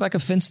just make like a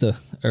Finsta,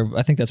 or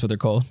I think that's what they're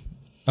called,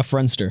 a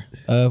Friendster,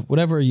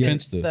 whatever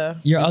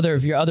your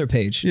other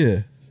page.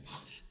 Yeah.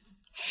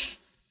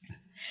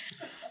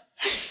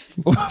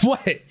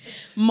 What?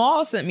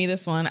 Maul sent me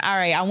this one. All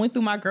right, I went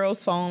through my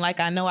girl's phone like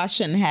I know I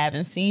shouldn't have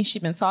and seen she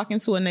been talking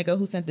to a nigga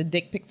who sent the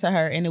dick pic to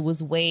her and it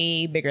was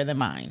way bigger than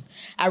mine.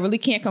 I really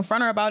can't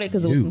confront her about it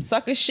because it was some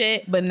sucker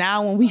shit, but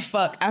now when we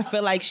fuck, I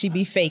feel like she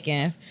be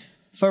faking.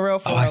 For real,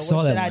 what should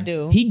I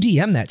do? He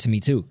DM'd that to me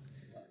too.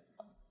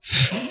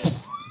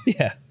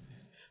 Yeah.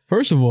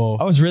 First of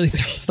all, I was really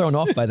thrown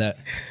off by that.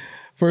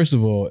 First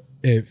of all,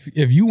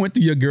 if you went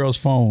through your girl's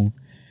phone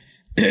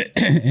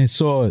and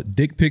saw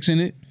dick pics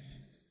in it,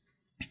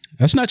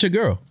 that's not your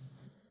girl.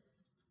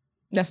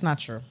 That's not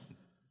true.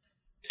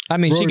 I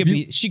mean,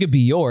 Bro, she could be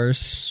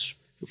yours.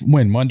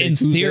 When? Monday, in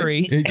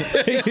Tuesday? Theory.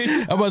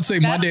 I'm about to say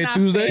Monday and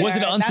Tuesday. Fair. Was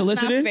it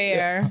unsolicited? That's not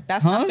fair.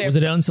 That's not fair. Was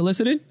it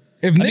unsolicited?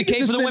 If niggas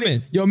came for the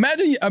women. Yo,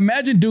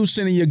 imagine dudes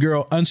sending your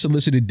girl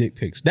unsolicited dick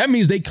pics. That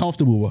means they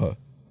comfortable with her.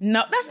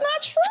 No, that's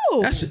not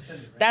true.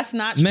 That's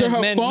not true. To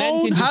her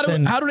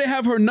phone? How do they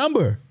have her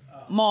number?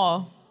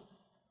 Maul.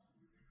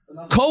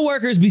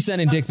 Co-workers be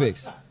sending dick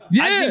pics.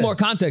 Yeah. I just need more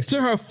context.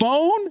 To her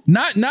phone,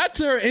 not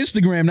to her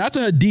Instagram, not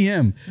to her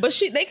DM. But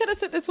they could have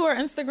sent it to her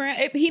Instagram.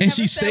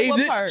 She saved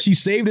it. Part. She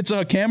saved it to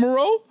her camera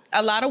roll.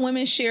 A lot of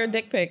women share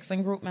dick pics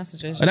in group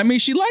messages. And I mean,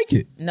 she like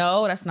it.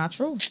 No, that's not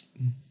true.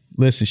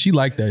 Listen, she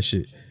like that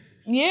shit.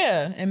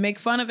 Yeah, and make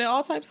fun of it,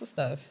 all types of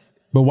stuff.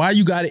 But why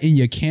you got it in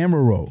your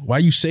camera roll? Why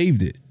you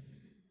saved it?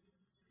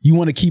 You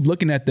want to keep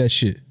looking at that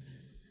shit.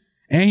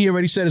 And he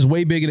already said it's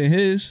way bigger than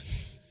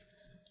his.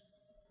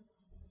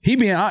 He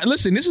being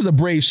listen. This is a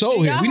brave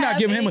soul here. We're not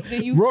giving him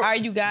a. Are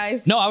you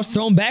guys? No, I was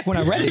thrown back when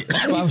I read it.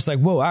 That's why I was like,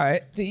 "Whoa, all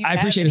right." I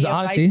appreciate his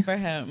honesty. For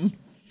him,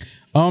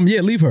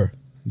 yeah, leave her,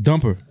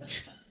 dump her.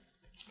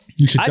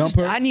 You should dump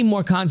her. I need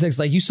more context.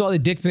 Like, you saw the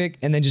dick pic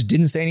and then just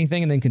didn't say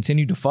anything and then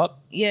continued to fuck.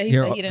 Yeah,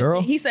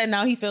 he said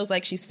now he feels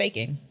like she's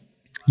faking.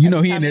 You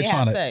know he in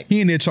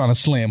there trying to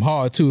slam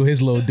hard too.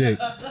 His little dick.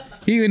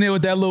 He in there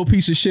with that little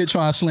piece of shit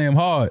trying to slam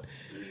hard.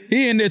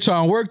 He in there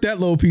trying to work that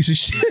little piece of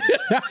shit.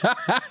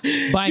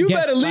 You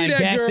better leave that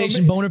gas girl,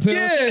 station man. boner pills.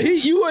 Yeah,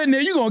 you in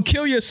there. You gonna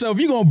kill yourself.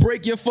 You gonna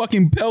break your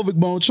fucking pelvic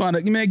bone trying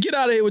to. Man, get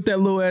out of here with that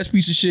little ass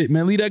piece of shit,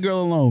 man. Leave that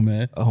girl alone,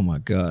 man. Oh my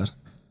God.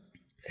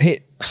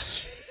 Hey,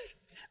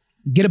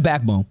 get a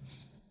backbone.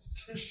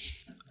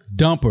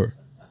 Dump her.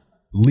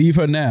 Leave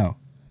her now.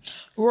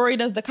 Rory,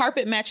 does the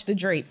carpet match the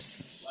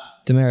drapes?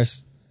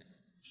 Damaris.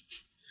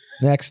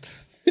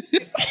 Next.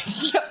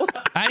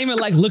 I didn't even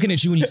like looking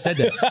at you when you said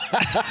that.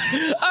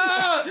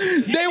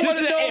 They want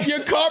to know if your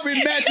carpet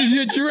matches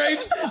your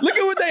drapes. Look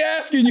at what they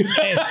asking you.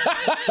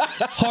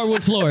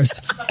 Hardwood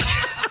floors.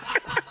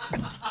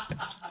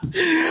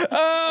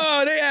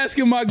 Oh, they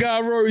asking my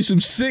guy Rory some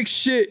sick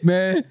shit,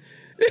 man.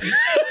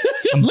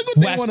 Look what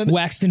they want to know.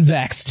 Waxed and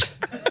vaxxed.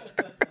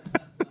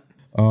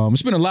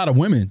 It's been a lot of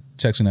women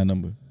texting that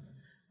number.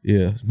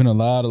 Yeah, it's been a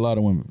lot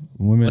of women.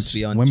 Women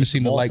seem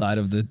to like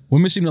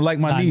women seem to like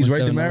my knees,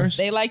 right, Damaris?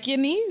 They like your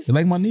knees. They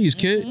like my knees,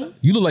 kid. Mm-hmm.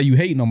 You look like you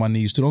hating on my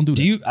knees too. Don't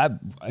do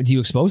that. Do you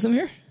expose them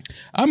here?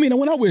 I mean,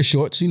 when I wear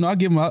shorts, I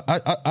give them. I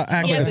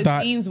act he like had a the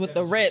jeans with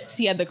the rips.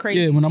 He had the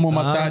crazy. Yeah, when I'm on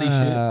my thotty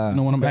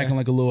shit. When I'm acting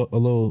like a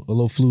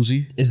little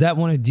floozy. Is that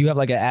one? Do you have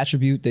like an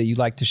attribute that you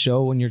like to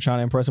show when you're trying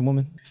to impress a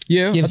woman?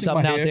 Yeah, give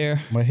something out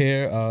there. My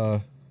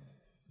hair.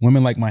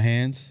 Women like my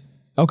hands.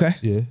 Okay.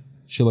 Yeah.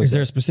 Shit like Is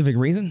there a specific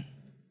reason?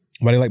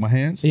 Why they like my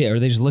hands? Yeah, or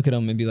they just look at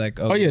them and be like,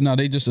 oh yeah, no,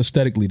 they just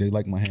aesthetically they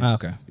like my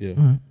hands. Okay. Yeah.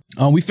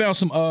 Mm-hmm. We found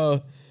some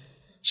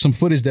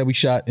footage that we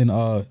shot in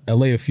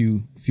LA a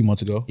few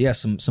months ago. Yeah,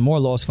 some more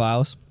Lost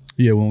Files.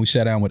 Yeah, when we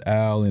sat down with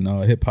Al and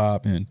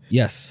HipHop and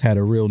had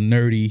a real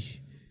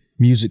nerdy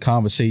music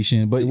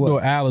conversation. But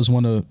Al is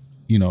one of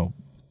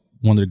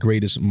the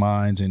greatest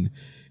minds and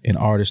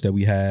artists that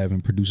we have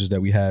and producers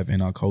that we have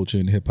in our culture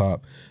in hip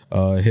hop.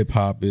 Hip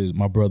hop is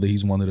my brother.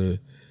 He's one of the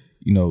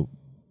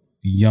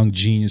young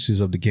geniuses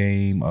of the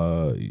game,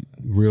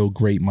 real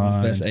great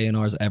mind. Best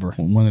A&Rs ever.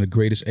 One of the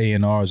greatest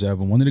A&Rs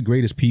ever. One of the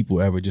greatest people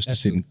ever just to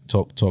sit and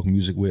talk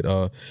music with.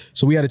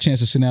 So we had a chance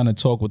to sit down and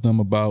talk with them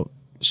about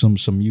some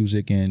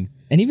music and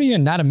even you're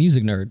not a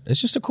music nerd. It's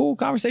just a cool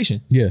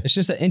conversation. Yeah. It's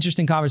just an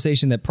interesting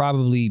conversation that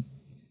probably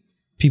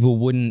people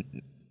wouldn't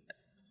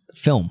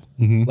film.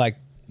 Mm-hmm. Like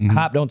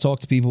Hop don't talk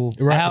to people.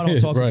 Right. Al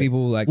don't talk to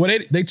people. Like, well,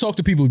 they talk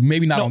to people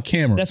maybe not on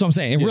camera. That's what I'm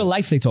saying. In real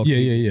life, they talk to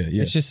people.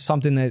 Yeah. It's just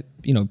something that,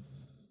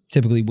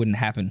 typically wouldn't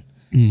happen.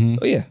 Mm-hmm.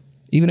 So yeah,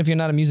 even if you're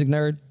not a music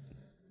nerd,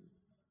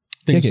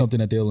 I think it's something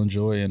that they'll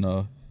enjoy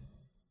and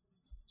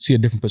see a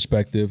different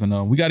perspective.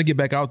 And we got to get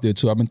back out there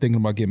too. I've been thinking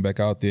about getting back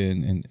out there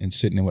and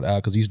sitting there with Al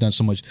because he's done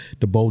so much.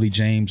 The Boldy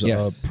James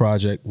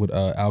project with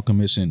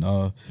Alchemist and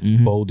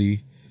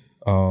Boldy.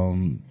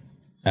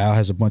 Al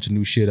has a bunch of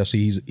new shit. I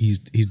see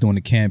he's doing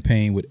the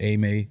campaign with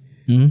Ame,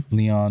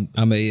 Leon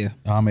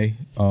Ame.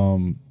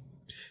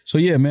 So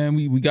yeah, man,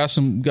 we got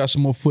some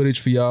more footage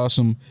for y'all.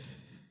 Some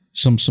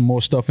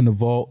more stuff in the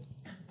vault.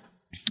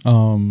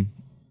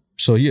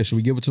 So yeah, should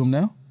we give it to him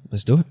now?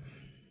 Let's do it.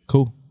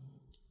 Cool.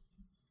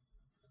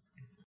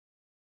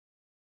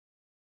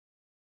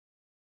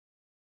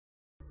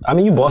 I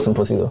mean, you bought some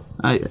pussy though.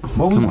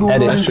 What was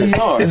going on in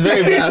DR? It's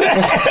very valid.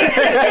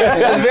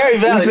 It's very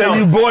valid. You said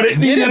you bought it.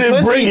 You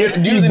didn't bring it.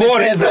 You bought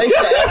it.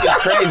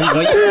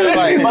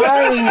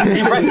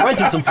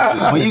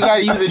 When you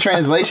gotta use the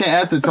translation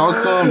app to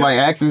talk to them, like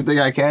ask them if they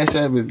got Cash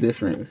App, it's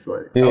different. It's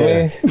like,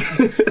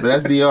 but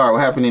that's DR.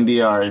 What happened in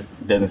DR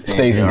doesn't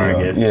stay in DR,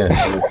 I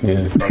guess.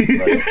 Yeah.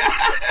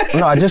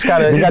 No, I just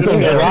gotta. We got some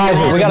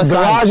garages. We got a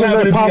garages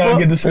that pop up.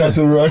 Get discussed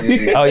with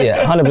Roddy. Oh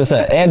yeah,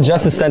 100%. And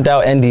Justice sent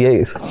out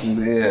NDAs.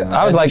 Yeah.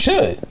 I was like,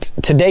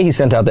 today he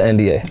sent out the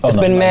NDA. It's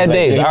been mad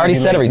days. I already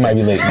said everything. Might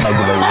be late.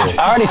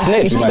 I already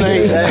snitched. It's funny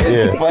as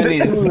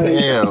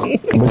hell.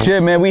 But yeah,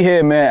 man, we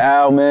here, man.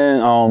 Al,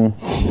 man.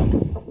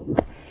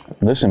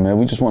 Listen, man,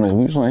 we just want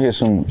to hear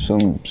some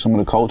of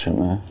the culture,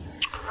 man.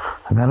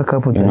 I got a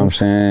couple things. You know what I'm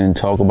saying?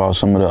 Talk about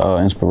some of the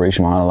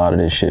inspiration behind a lot of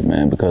this shit,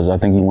 man, because I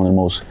think he's one of the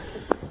most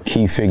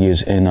key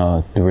figures in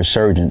the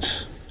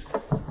resurgence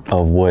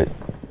of what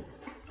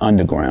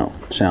underground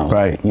sounds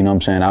like. You know what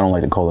I'm saying? I don't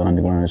like to call it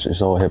underground.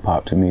 It's all hip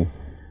hop to me.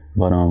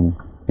 But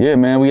yeah,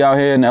 man, we out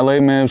here in LA,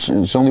 man.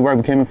 It's only right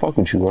we came and fuck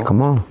with you, bro.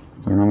 Come on.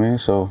 You know what I mean?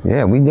 So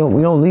yeah, we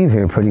don't leave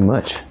here pretty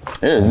much.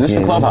 It is. This is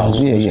the clubhouse.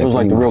 It feels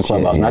like the real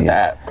clubhouse, not the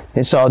app.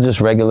 It's all just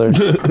regular.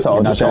 It's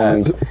all just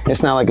homies.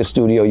 It's not like a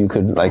studio you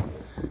could like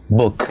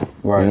book.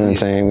 Right. You know what I'm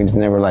saying? It's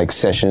never like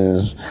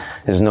sessions.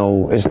 There's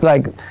no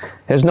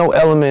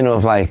element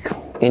of like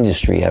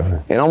industry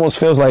ever. It almost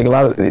feels like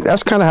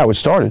that's kind of how it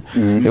started.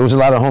 Mm-hmm. There was a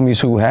lot of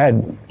homies who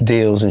had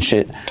deals and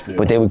shit,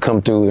 but they would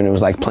come through and it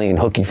was like playing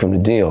hooky from the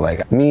deal.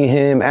 Like me,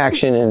 him,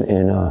 Action,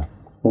 and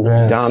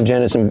Dom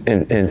Janice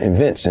and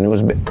Vince. And it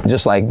was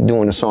just like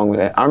doing a song with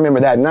that. I remember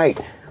that night,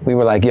 we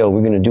were like, yo,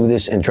 we're going to do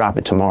this and drop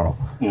it tomorrow.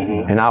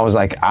 Mm-hmm. And I was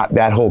like,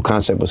 that whole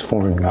concept was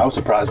foreign to me. I was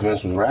surprised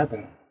Vince was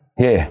rapping.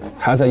 Yeah.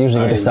 How's that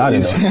usually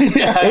decided though?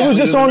 It was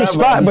just on the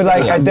spot, but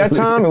like at that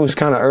time it was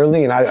kind of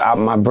early, and I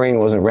my brain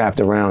wasn't wrapped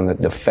around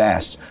the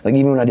fast. Like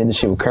even when I did the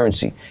shit with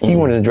Currency, he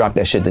wanted to drop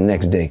that shit the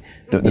next day.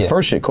 The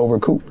first shit,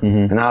 Covert Coupe,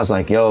 and I was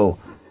like, yo,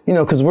 you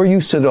know, because we're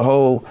used to the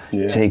whole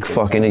take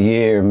fucking a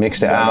year,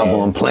 mix the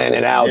album, plan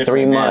it out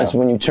 3 months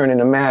when you turn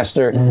into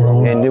master,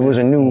 and there was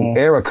a new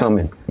era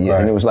coming,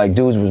 and it was like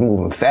dudes was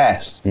moving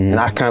fast, and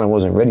I kind of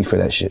wasn't ready for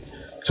that shit.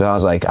 So I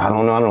was like, I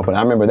don't know, but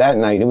I remember that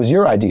night, it was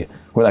your idea.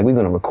 We're like, we're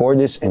gonna record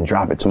this and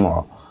drop it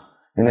tomorrow.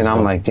 And then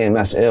I'm like, damn,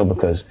 that's ill,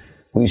 because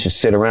we used to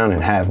sit around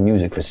and have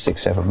music for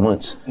 6-7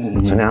 months.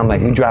 So now I'm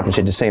like, we dropping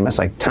shit the same. That's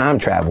like time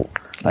travel.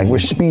 Like we're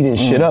speeding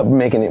shit up,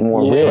 making it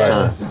more real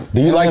time.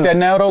 Do you like that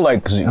now though?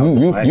 Like, cause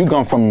you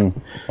gone from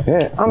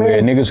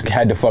where niggas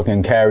had to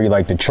fucking carry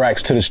like the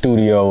tracks to the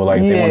studio,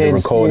 like they wanted to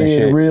record and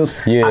shit. Reels.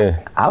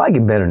 I like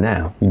it better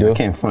now. You do? I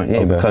can't front,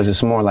 because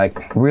it's more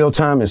like real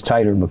time is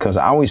tighter, because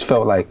I always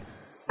felt like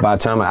by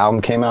the time an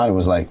album came out, it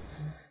was like,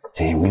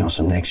 damn, we on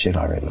some next shit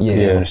already.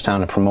 Yeah. When it's time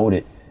to promote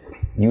it,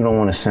 you don't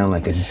want to sound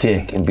like a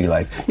dick and be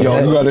like, yo,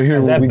 you gotta hear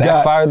what we got. Is that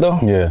backfired though?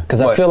 Yeah. Because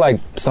I feel like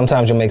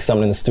sometimes you'll make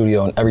something in the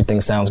studio and everything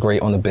sounds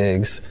great on the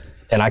bigs,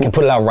 and I can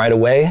put it out right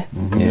away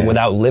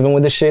without living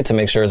with the shit to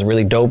make sure it's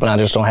really dope, and I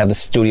just don't have the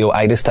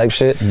studio-itis type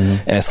shit,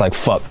 and it's like,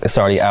 fuck, it's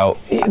already out.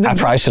 I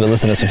probably should have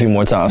listened to this a few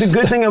more times. The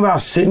good thing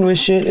about sitting with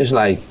shit is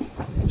like,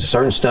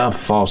 certain stuff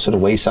falls to the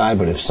wayside,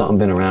 but if something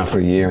been around for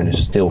a year and it's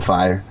still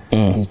fire,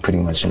 he's pretty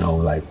much,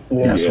 like,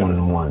 that's one of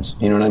them ones.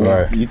 You know what I mean?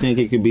 Right. You think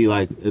it could be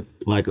like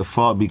a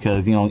fault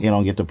because you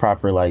don't get the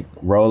proper like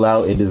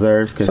rollout it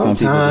deserves, because some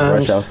people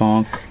just rush out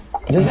songs?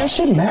 Does that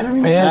shit matter?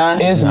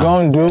 It's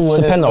gonna do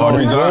what it's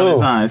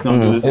gonna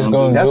do. It's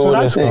gonna do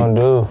what it's gonna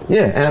do.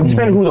 Yeah, and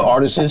depending who the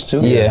artist is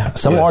too. Yeah,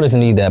 some artists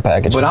need that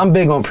package. But I'm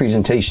big on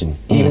presentation,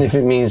 even if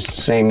it means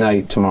same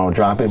night, tomorrow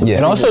drop it. Yeah,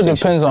 it also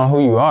depends on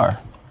who you are.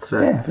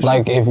 Sure.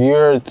 Like if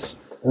you're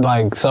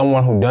like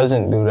someone who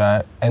doesn't do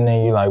that, and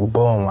then you like,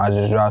 boom, I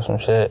just dropped some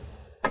shit.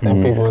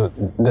 Then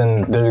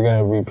then there's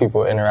gonna be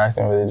people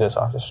interacting with it just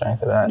off the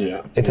strength of that.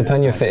 Yeah. It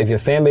depends if your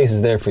fan base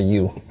is there for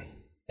you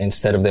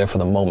instead of there for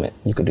the moment,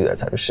 you could do that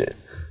type of shit.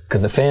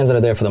 Because the fans that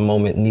are there for the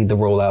moment need the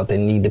rollout, they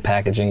need the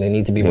packaging, they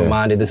need to be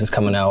reminded this is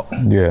coming out.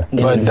 Yeah.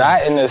 But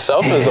that in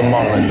itself is a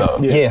moment though.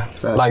 Yeah.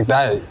 Like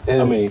that is,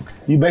 I mean,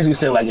 you basically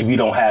say like if you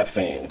don't have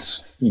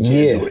fans, you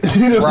can't do it.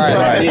 You know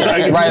right.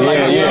 Exactly.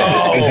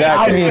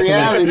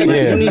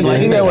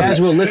 Like, you know,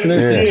 casual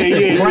listeners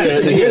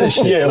to hear this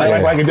shit. Yeah,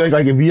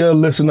 like if your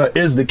listener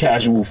is the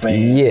casual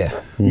fan,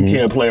 you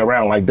can't play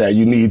around like that.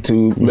 You need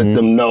to let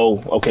them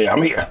know, okay,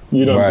 I'm here.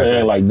 You know what I'm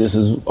saying? Like this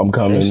is, I'm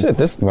coming. Shit,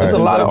 there's a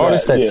lot of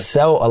artists that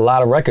sell a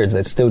lot of records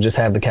that still just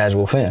have the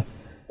casual fan.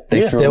 They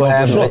still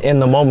have in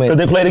the moment.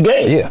 Because they play the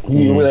game. Yeah.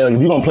 Like,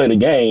 if you're gonna play the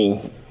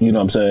game, you know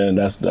what I'm saying?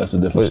 That's a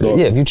different story.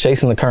 Yeah, if you're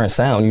chasing the current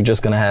sound, you're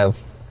just gonna have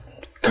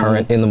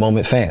current in the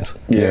moment fans.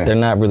 Yeah. They're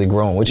not really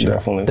growing with you.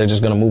 Definitely. They're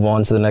just gonna move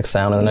on to the next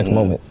sound in the next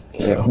moment.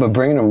 So. Yeah, but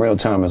bringing them real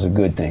time is a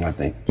good thing, I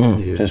think.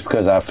 Just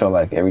because I feel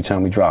like every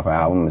time we drop an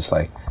album, it's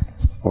like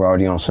we're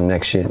already on some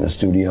next shit in the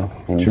studio,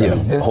 and you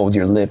gotta hold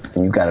your lip,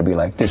 and you gotta be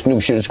like, this new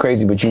shit is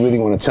crazy, but you really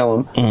want to tell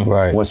them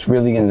what's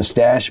really in the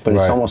stash. But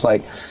it's almost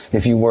like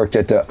if you worked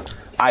at the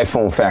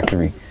iPhone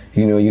factory.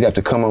 You know, you'd have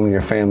to come home to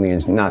your family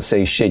and not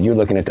say shit. You're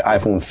looking at the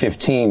iPhone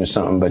 15 or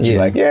something, but you're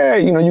like,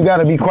 you know, you got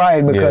to be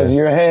quiet because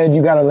your head,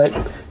 you got to let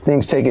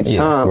things take its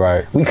time.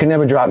 Right. We could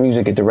never drop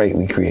music at the rate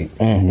we create.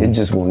 It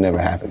just will never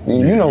happen.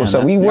 You know,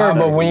 so we work.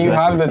 But when you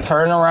have the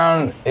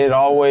turnaround, it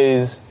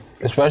always,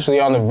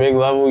 especially on the big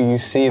level, you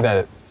see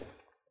that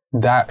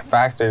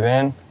factored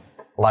in,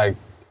 like,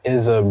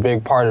 is a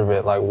big part of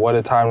it. Like, what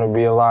a time to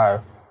be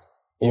alive.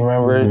 You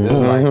remember it? It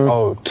was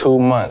like, 2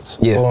 months.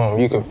 Boom.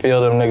 You could feel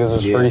them niggas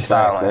was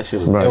freestyling. That shit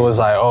was It was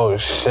like, oh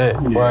shit,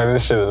 boy,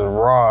 this shit is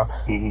raw.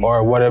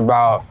 Or what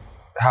about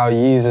how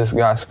Yeezus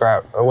got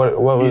scrapped? Or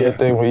what was the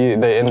thing where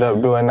they ended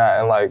up doing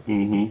that in like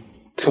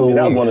 2 weeks?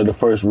 That was one of the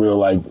first real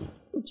like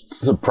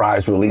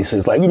surprise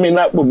releases. Like, you mean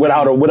not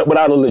without a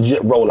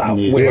legit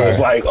rollout. Where it was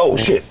like, oh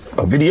shit,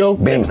 a video?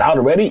 Bam, it's out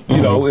already?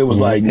 You know, it was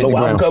like no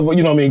album cover,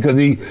 you know what I mean? Because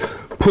he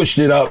pushed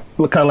it up,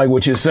 kind of like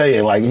what you're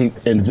saying, like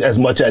and as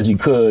much as he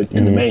could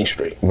in the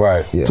mainstream.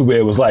 Right. To where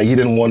it was like he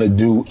didn't want to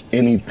do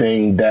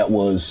anything that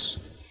was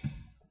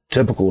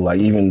typical, like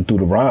even through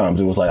the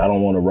rhymes, it was like, I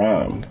don't want to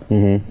rhyme.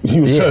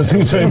 He was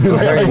saying,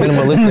 very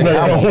minimalistic.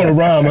 I don't want to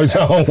rhyme. I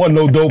don't want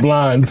no dope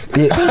lines.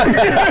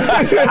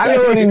 I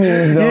know what he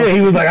means, though. Yeah,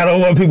 he was like, I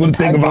don't want people to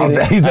think about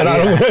that. He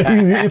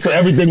said, so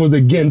everything was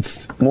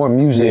against more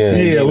music.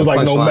 It was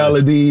like no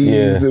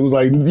melodies. It was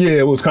like,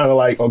 it was kind of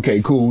like,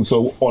 okay, cool.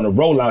 So on the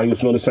rollout, he was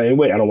feeling the same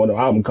way. I don't want no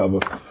album cover.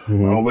 I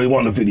don't really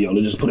want a video.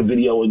 Let's just put a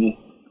video in.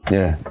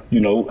 You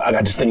know, I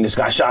got this thing this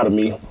guy shot of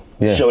me.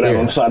 Show that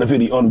on the side of the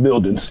video, on the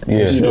buildings. You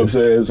know what I'm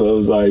saying? So it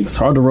was like, it's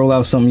hard to roll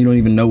out something you don't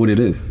even know what it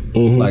is.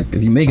 Like,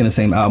 if you're making the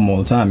same album all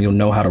the time, you'll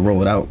know how to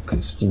roll it out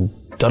because you've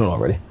done it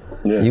already.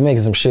 You're making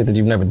some shit that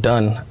you've never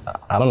done.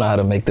 I don't know how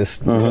to make this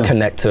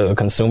connect to a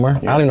consumer. I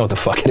don't even know what the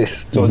fuck it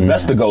is. So it's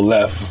best to go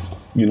left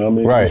You know what I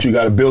mean? Right. But you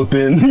got a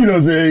built-in, you know what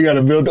I'm saying? You got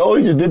a built-in, oh,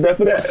 you just did that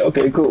for that.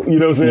 Okay, cool. You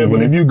know what I'm saying?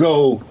 But if you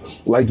go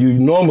like you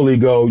normally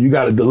go, you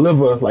got to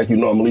deliver like you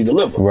normally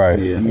deliver. Right.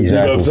 Yeah. You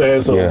know what I'm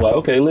saying? So it's like,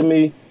 okay, let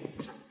me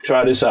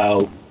try this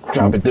out,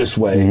 drop it this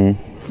way,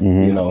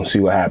 you know, see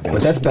what happens.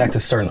 But that's back to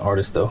certain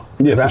artists, though.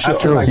 Yeah, for I sure.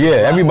 feel like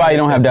everybody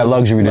don't have that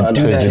luxury to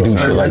do that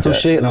experimental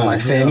shit. And I'm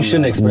like, fam, you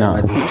shouldn't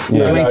experiment.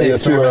 You ain't the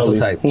experimental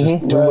type.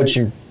 Just do what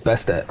you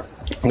best at.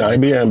 No, they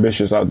be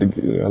ambitious out there.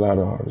 A lot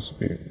of artists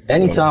be.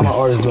 Anytime an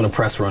artist doing a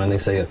press run and they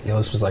say, yo,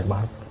 this was like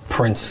my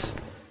Prince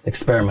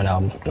experiment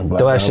album,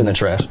 throw that shit in the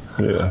trash.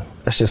 Yeah.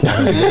 That's just not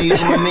gonna You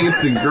want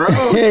niggas to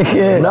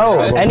grow. No,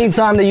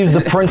 anytime they use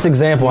the Prince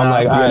example, I'm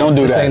like, all right, don't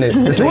do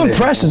that. Doing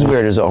press is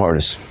weird as an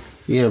artist.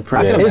 Yeah,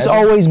 It's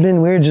always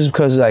been weird just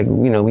because, like,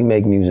 you know, we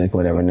make music,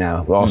 whatever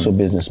now. We're also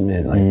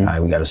businessmen. Like, all right,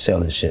 we got to sell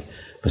this shit.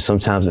 But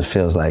sometimes it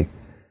feels like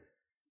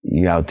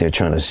you're out there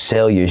trying to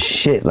sell your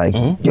shit. Like,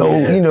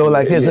 yo, you know,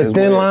 like there's a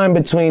thin line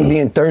between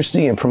being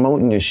thirsty and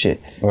promoting your shit.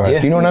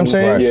 Right. You know what I'm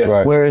saying? Right,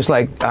 right. Where it's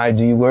like,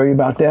 do you worry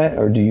about that?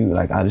 Or do you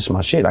like, this is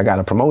my shit. I got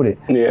to promote it.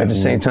 Yeah. At the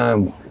same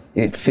time,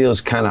 it feels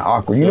kind of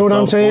awkward. You know what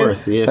I'm saying?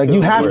 Forced. Yeah, like,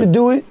 you have to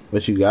do it.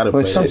 But you got to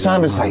But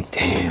sometimes it's like,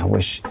 damn, I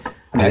wish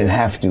I didn't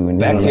have to. And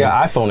back to your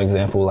iPhone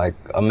example, like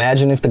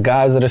imagine if the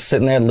guys that are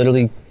sitting there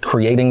literally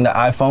creating the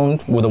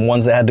iPhone were the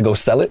ones that had to go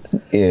sell it.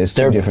 Yeah, it's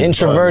they're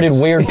introverted,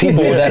 weird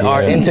people that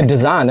are into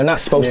design. They're not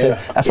supposed to.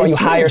 That's why you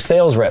hire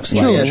sales reps.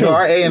 True.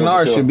 Our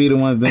A&R should be the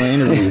ones doing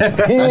interviews. I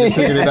just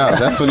figured it out.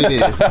 That's what it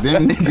is.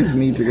 Them niggas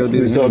need to go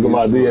do the talk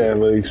about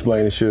but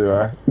explain the shit, all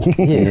right?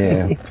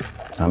 Yeah.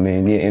 I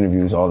mean,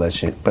 interviews, all that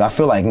shit. But I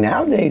feel like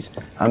nowadays,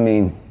 I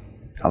mean,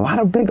 a lot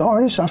of big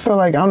artists, I feel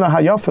like, I don't know how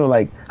y'all feel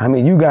like, I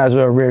mean, you guys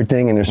are a rare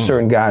thing, and there's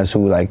certain guys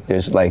who, like,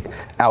 there's, like,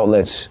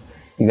 outlets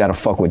you gotta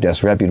fuck with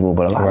that's reputable,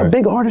 but a lot of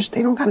big artists,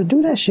 they don't gotta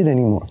do that shit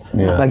anymore.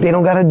 Yeah. Like, they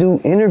don't gotta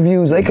do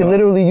interviews. They can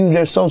literally use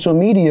their social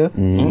media.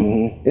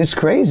 It's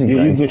crazy. Yeah,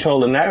 like, you control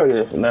the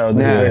narrative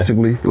nowadays,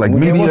 basically. Like,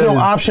 media there was no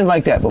option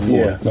like that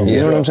before. You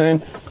know what I'm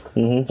saying?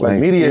 Like,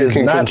 media is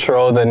not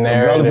control the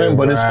narrative, relevant,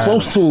 but it's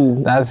close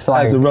to that's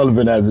like, as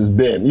irrelevant as it's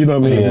been. You know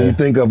what I mean? When you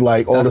think of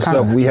like all the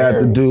stuff we had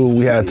to do,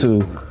 we had to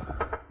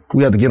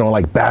get on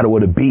like Battle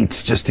of the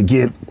Beats just to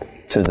get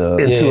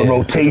into a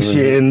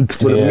rotation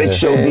for the mix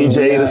show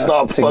DJ to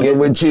start fucking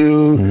with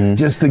you,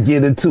 just to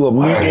get into a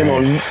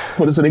meeting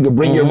so they could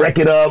bring your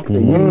record up,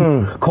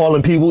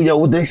 calling people, yo,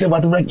 what they say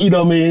about the record, you know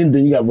what I mean?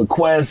 Then you got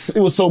requests.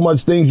 It was so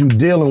much things you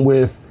dealing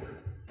with,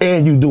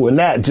 and you doing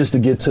that just to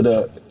get to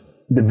the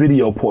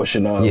video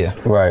portion of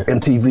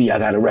MTV. I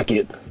got a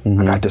record.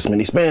 I got this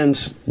many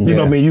spins. You know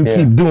what I mean? You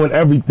keep doing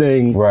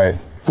everything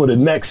for the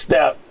next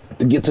step,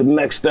 to get to the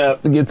next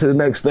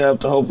step,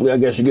 to hopefully, I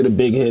guess, you get a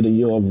big hit and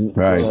you're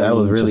that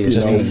was really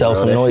just to sell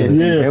some noises.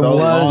 Yeah,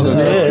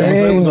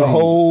 it was a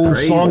whole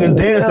song and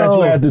dance that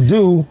you had to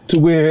do, to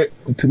where,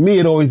 to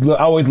me, I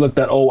always looked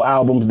at old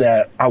albums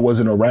that I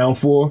wasn't around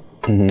for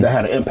that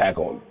had an impact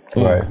on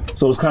me. Right.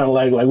 So it's kind of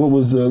like what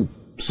was the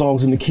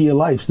songs in the Key of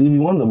Life Stevie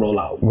Wonder roll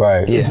out?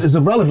 Right. It's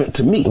irrelevant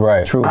to me.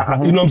 Right. True.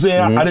 You know what I'm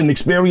saying? I didn't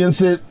experience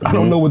it. I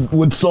don't know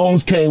what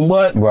songs came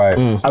what. Right.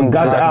 I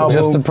got the album.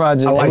 Just the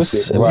project. I liked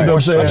it. Right. You know what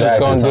I'm saying? Just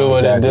gonna do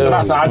what it do. So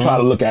that's how I try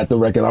to look at the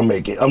record I'm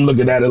making. I'm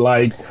looking at it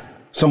like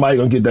somebody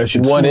gonna get that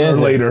shit What sooner is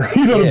or it? later.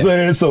 You know what I'm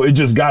saying? So it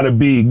just gotta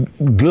be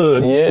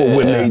good for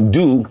when they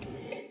do.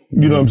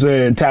 You know what I'm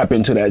saying? Tap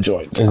into that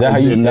joint. Is that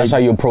how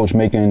you approach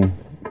making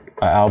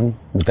an album,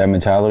 with that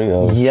mentality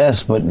of?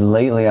 Yes, but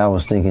lately I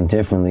was thinking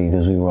differently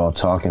because we were all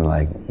talking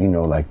like, you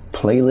know, like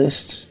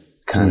playlists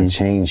kind of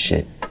change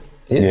shit.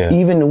 Yeah.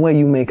 Even the way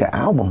you make an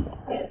album.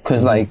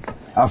 Cause like,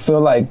 I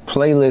feel like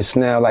playlists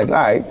now, like, all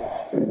right,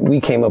 we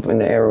came up in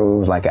the era where it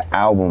was like an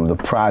album, the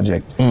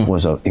project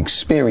was an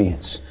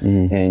experience.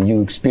 And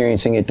you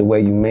experiencing it the way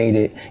you made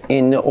it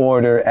in the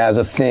order as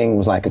a thing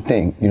was like a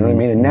thing. You know what I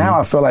mean? And now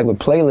I feel like with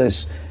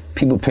playlists,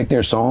 people pick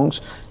their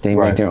songs, they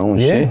make their own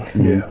shit.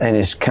 And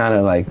it's kind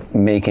of like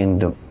making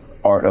the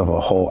art of a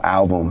whole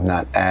album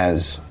not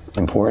as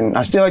important.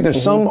 I still like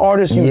there's some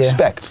artists you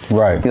expect.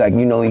 Right. Be like,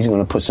 you know, he's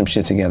gonna put some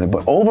shit together.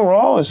 But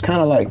overall, it's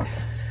kind of like,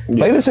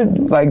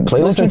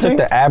 Playlisting took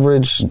the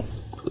average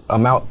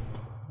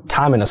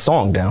time in a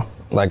song down.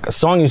 Like a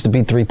song used to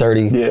be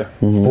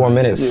 3:30, 4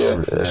 minutes.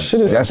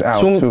 Shit is That's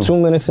out, 2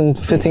 minutes and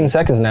 15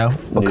 seconds now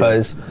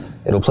because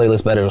it'll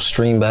playlist better, it'll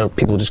stream better.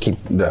 People just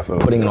keep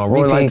putting it on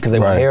repeat because they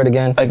want to hear it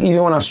again. Like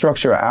even when I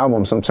structure an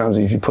album, sometimes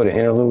if you put an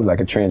interlude,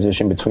 like a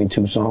transition between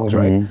two songs,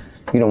 right?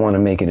 You don't want to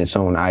make it its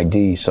own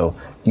ID, so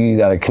you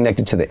got to connect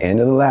it to the end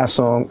of the last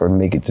song or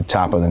make it the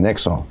top of the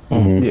next song.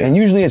 And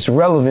usually it's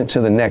relevant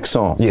to the next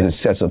song because it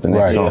sets up the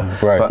next song.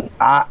 But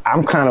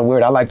I'm kind of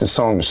weird. I like the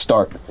song to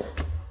start.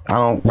 I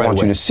don't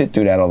want you to sit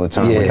through that all the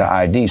time with the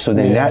ID. So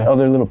then that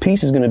other little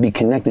piece is going to be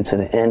connected to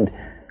the end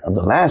of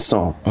the last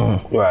song.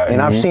 Right.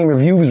 And I've seen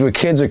reviews where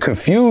kids are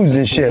confused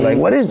and shit. Like,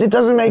 what is it?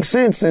 Doesn't make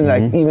sense. And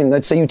like, even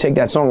let's say you take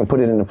that song and put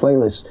it in the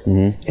playlist,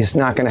 it's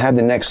not gonna have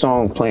the next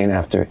song playing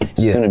after.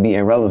 It's gonna be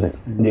irrelevant.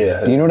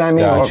 Yeah. Do you know what I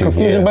mean? Or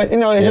confusing, but you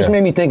know, it just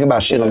made me think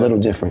about shit a little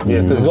different.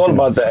 Yeah, because it's all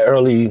about that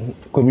early.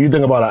 When you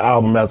think about an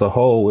album as a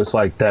whole, it's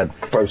like that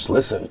first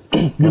listen.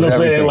 You know what I'm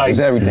saying? Like it's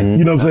everything.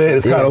 You know what I'm saying?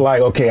 It's kind of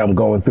like, okay, I'm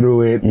going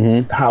through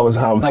it. How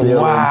I'm feeling?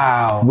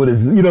 Wow. What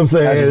is, you know what I'm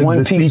saying? That's one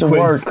the piece sequence.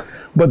 of work.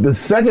 But the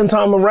second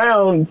time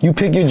around, you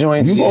pick your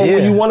joints. You go where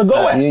you want to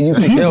go at. Yeah, you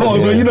pick your go,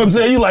 you know what I'm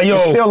saying? You like, yo.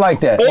 Still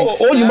like that.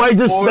 Or you might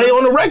just stay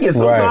on the record.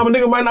 Sometimes a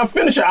nigga might not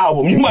finish an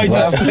album. You might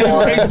just stay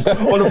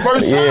on the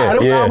first side.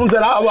 Them albums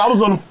that I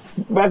was on,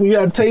 back when you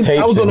had tapes,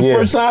 I was on the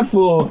first side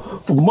for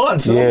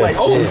months. And I'm like,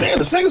 oh man,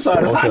 the second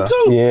side is hot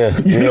too.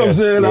 You know what I'm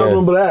saying? I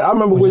remember that. I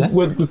remember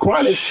with the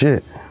Chronic,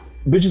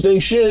 Bitches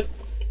Ain't Shit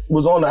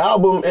was on the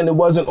album and it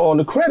wasn't on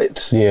the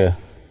credits. Yeah.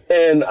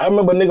 And I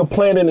remember a nigga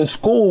playing it in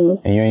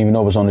school. And you didn't even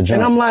know it was on the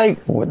joint. And I'm like,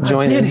 what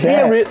joint I did is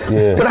that? hear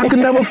it, but I could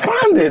never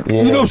find it.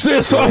 You know what I'm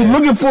saying? So I'm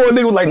looking for a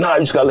nigga like, nah,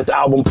 you just gotta let the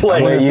album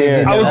play.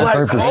 I was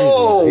like,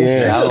 oh,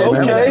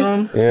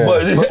 okay.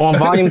 But on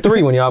volume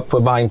 3, when y'all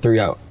put volume 3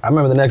 out, I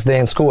remember the next day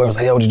in school, I was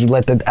like, yo, did you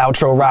let the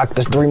outro rock?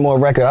 There's 3 more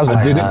records. I was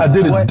like, I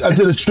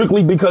did it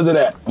strictly because of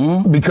that.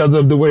 Because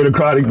of the way the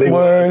Chronic thing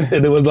was.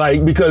 And it was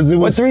like, because it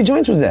was. What 3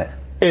 joints was that?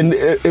 And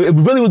it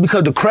really was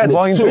because the credits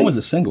Volume too. 3 was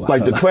a single.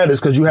 Like the credits,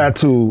 because you had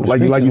to,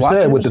 like you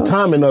said, with the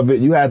timing of it,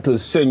 you had to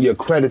send your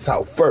credits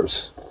out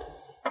first.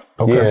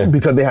 Okay.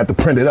 Because they had to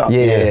print it up.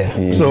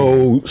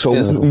 So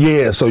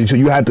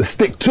you had to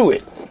stick to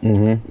it.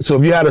 So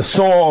if you had a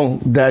song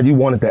that you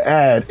wanted to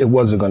add, it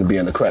wasn't going to be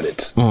in the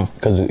credits.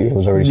 Because it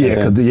was already it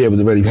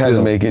was already had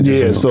to make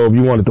it. So if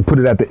you wanted to put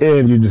it at the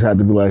end, you just had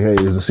to be like, hey,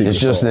 there's a secret It's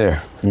just song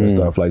there. and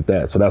stuff like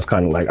that. So that's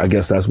kind of like, I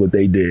guess that's what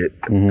they did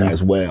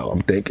as well.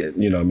 I'm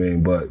thinking, you know what I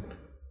mean? But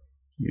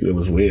it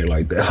was weird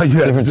like that. Like you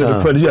had to send the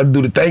credits, you had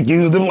to do the thank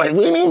yous. Them like,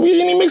 we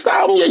ain't mixed the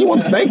album yet. You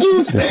want the thank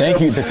yous? The thank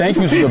yous was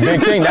a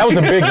big thing. That was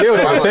a big deal.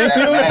 The thank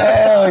you.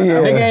 Hell yeah.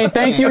 Nigga ain't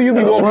thank you. You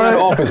be walking around the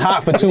office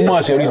hot for 2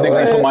 months. Yo, these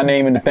niggas ain't put my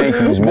name in the thank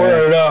yous, man.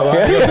 Word up.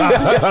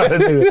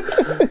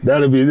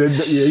 That'd be, you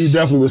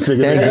definitely was sick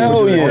of that.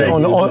 Hell yeah.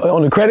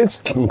 On the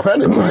credits?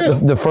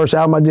 The first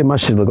album I did, my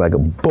shit looked like a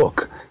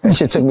book. That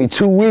shit took me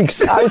 2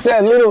 weeks. I just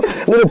had little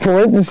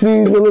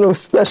parentheses with little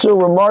special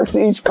remarks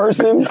to each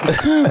person.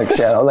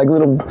 Like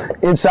little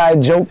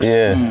inside jokes.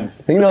 Yeah.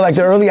 You know, like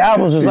the early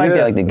albums was like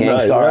that, like the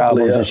Gangstar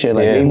albums and shit.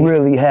 Like they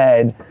really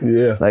had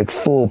like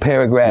full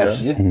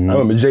paragraphs. I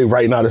remember Jay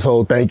writing out his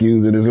whole thank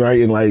yous and his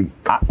writing like,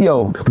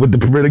 with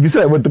the, like you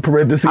said, with the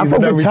parentheses I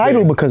fuck with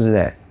Tidal because of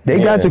that. They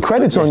got the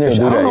credits on their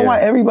shit. I don't know why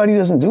everybody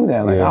doesn't do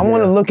that. Like, I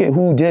want to look at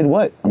who did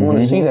what. I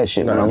want to see that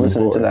shit when I'm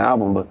listening to the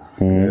album. But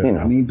you know,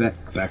 I mean,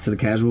 back to the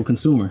casual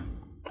consumer.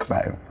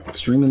 Right.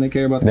 Streaming, they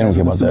care about. They don't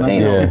care about that. They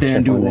don't sit there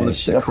and do all the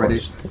shit.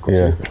 Credit.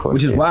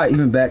 Which is why,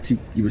 even back to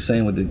you were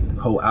saying with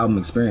the whole album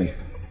experience,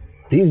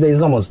 these days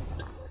it's almost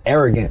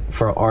arrogant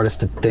for an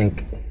artist to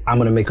think I'm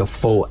gonna make a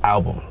full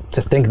album.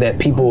 To think that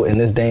people in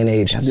this day and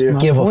age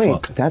give a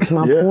fuck. That's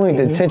my point.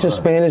 The attention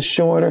span is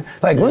shorter.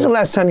 Like, when's the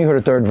last time you heard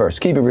a third verse?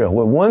 Keep it real.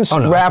 With one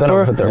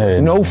rapper,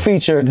 no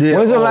feature.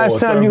 When's the last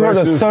time you heard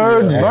a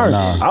third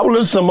verse? I would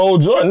listen to some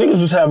old joint.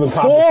 Niggas was having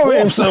four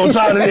and so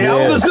time today.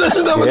 I was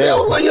listening to them. I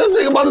was like, yo,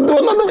 this nigga about to do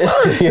another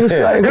verse.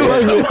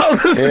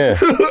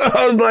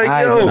 I was like,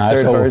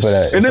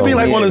 yo. And then be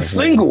like on a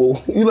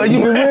single. You like, you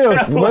be real.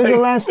 When's the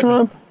last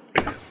time?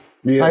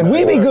 Yeah, like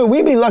we be good.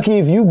 We be lucky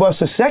if you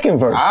bust a second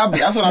verse.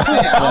 That's what I'm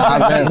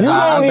saying. You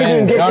don't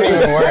even get to the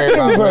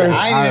second verse.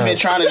 I ain't even been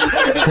trying to do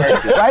second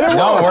verse. Right?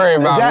 Don't worry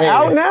about me. Is that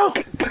out now?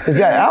 Is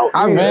that out?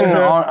 I've been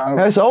on.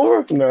 That's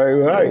over? No,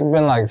 right. It's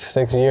been like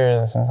 6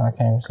 years since I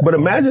came. But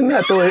imagine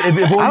that though.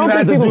 If all you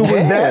had to do was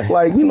that,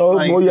 like, you know,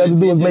 all you had to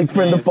do was make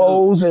friend of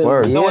foes and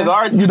so is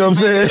ours. You know what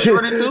I'm saying?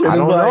 I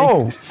don't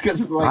know.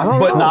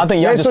 But no, I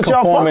think y'all just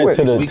conform it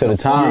to the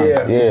time.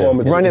 Yeah.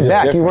 Run it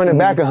back. You run it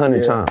back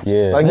 100 times.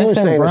 Yeah. Like you were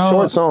saying, the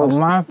short songs.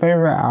 My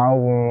favorite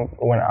album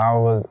when I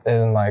was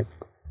in like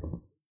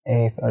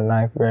 8th or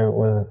 9th grade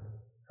was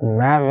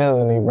Mad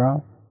Villainy,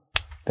 bro.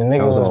 The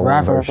nigga was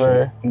rapping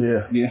for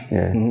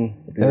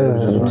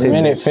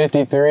minute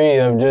 53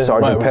 of just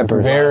Sergeant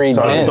Pepper's, very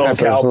dense,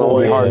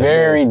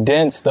 very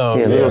dense though.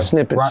 Yeah, little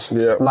snippets.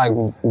 Like,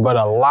 but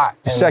a lot.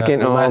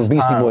 Second,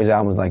 Beastie Boys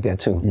albums like that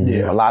too.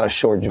 A lot of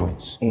short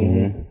joints.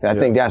 I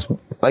think that's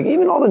like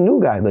even all the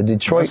new guys, the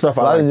Detroit, a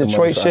lot of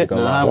Detroit shit.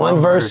 One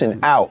verse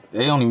and out.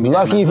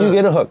 Lucky if you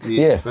get a hook.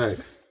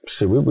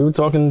 Shit, we were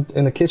talking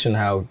in the kitchen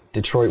how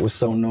Detroit was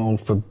so known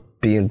for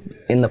being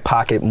in the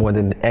pocket more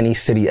than any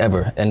city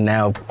ever, and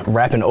now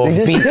rapping off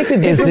beat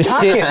is the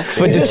shit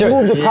for Detroit. Just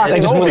move the pocket. They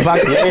just move the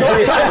pocket.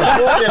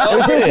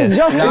 It's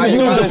just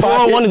you move the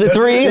 4, 1 to the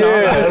 3.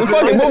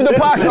 Fucking move the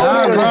pocket.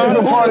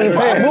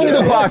 Move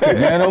the pocket,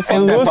 man.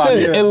 And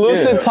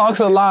Lucid talks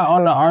a lot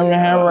on the Arm &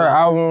 Hammer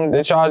album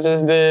that y'all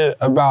just did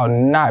about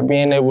not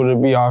being able to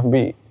be off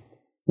beat.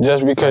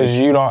 just because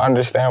you don't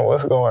understand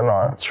what's going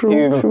on.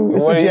 True.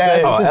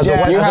 As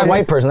a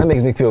white person, that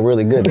makes me feel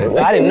really good.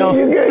 I didn't know.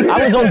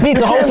 I was on beat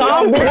the whole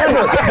time.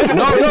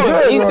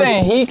 No, he's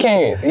saying he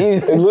can't.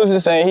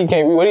 Lucy's saying he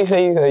can't. What he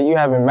say? He said you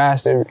haven't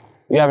mastered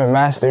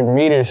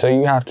meter, so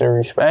you have to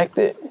respect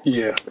it.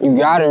 Yeah. You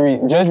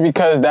gotta just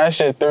because that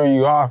shit threw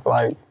you off,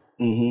 like.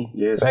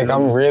 Yes. Like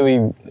I'm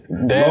really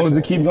dancing. As long as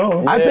it keep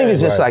going. I think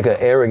it's just like an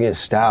arrogant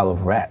style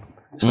of rap.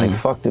 It's like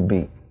fuck the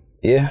beat.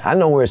 Yeah. I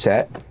know where it's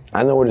at.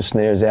 I know where the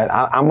snare's at.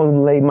 I'm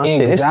gonna lay my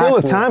shit. It's still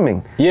a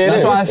timing. Yeah,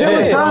 that's why I still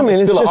said a timing.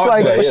 It's just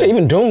like shit,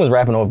 even Doom was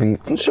rapping on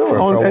beat. Sure, for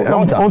a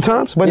long time. On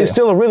times, but there's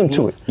still a rhythm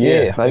to it.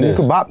 Yeah, like you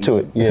can bop to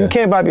it. If you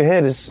can't bop your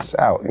head, it's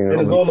out. You know.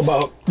 And it's all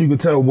about, you can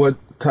tell what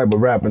type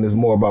of rapping is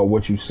more about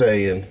what you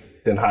say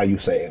than how you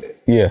saying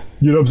it. Yeah.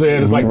 You know what I'm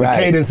saying? It's like the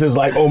cadence is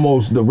like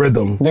almost the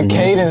rhythm. The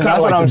cadence,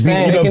 that's what I'm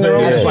saying. At a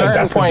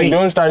certain point,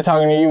 Doom started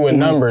talking to you with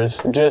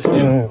numbers, just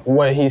in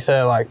what he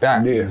said like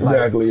that. Yeah,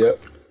 exactly, yeah.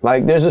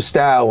 Like there's a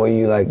style where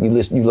you like you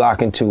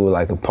lock into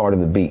like a part of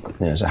the beat.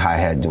 There's a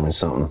hi-hat doing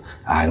something.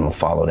 I'm gonna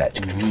follow that.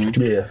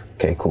 Yeah.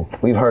 Okay, cool.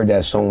 We've heard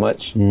that so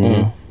much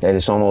that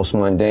it's almost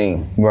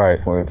mundane. Right.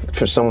 Or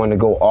for someone to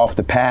go off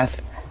the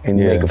path and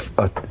make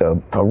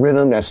a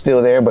rhythm that's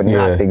still there, but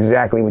not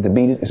exactly what the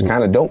beat is. It's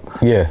kind of dope.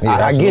 Yeah.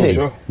 I get it.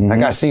 Sure.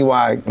 Like I see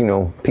why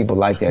people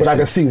like that. But shit. I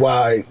can see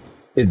why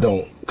it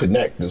don't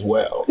connect as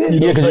well. Yeah,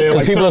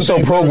 because people are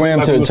so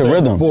programmed to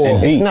rhythm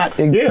and beat. It's not.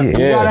 You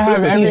gotta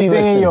have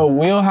everything in your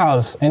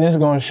wheelhouse, and it's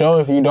gonna show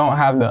if you don't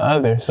have the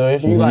other. So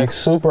if you like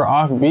super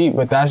offbeat,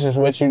 but that's just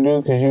what you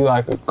do because you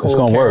like a cool,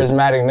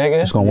 charismatic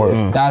nigga, it's gonna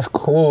work. That's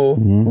cool.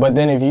 But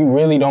then if you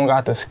really don't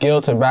got the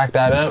skill to back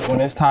that up, when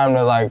it's time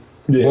to like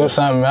do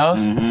something else,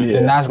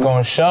 then that's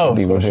gonna show.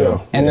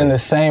 And then the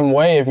same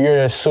way, if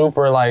you're a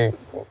super like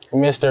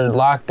Mr.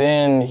 Locked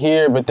in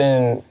here, but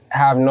then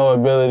have no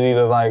ability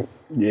to like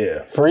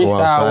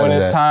freestyle when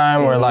it's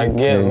time or like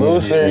get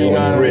looser, you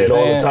know what I'm saying?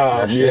 All the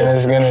time, And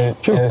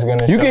it's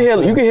gonna you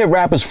can hear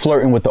rappers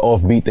flirting with the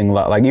offbeat thing a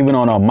lot. Like even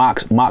on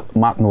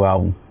Mock new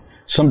album.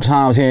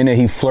 Sometimes here and there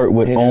he flirt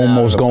with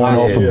almost going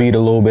off a beat a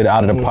little bit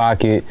out of the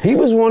pocket. He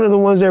was one of the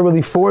ones that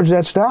really forged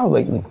that style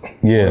lately.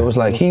 Yeah. It was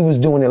like he was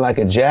doing it like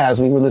a jazz.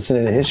 We were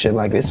listening to his shit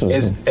like this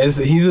was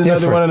he's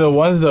another one of the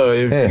ones though.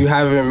 If you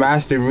haven't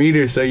mastered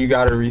meter, so you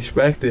gotta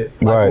respect it.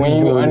 Like, right.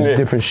 When you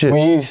different shit.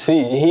 When you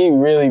see he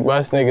really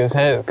bust niggas'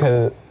 head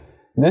because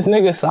this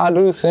nigga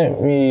Sadu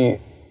sent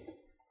me.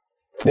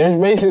 There's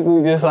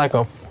basically just like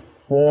a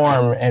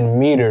form and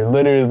meter,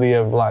 literally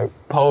of like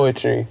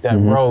poetry that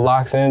bro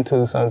locks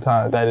into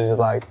sometimes. That is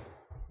like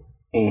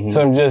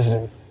some just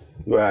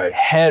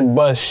head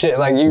bust shit.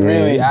 Like you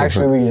really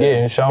actually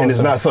getting shown. And it's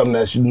not something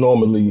that's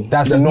normally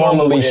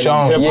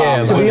shown.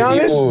 Yeah, to be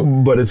honest,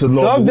 but it's a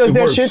normal. Thug does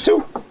that shit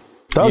too.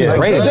 Thug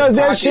does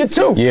that shit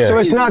too. Yeah. So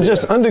it's not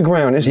just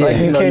underground. It's like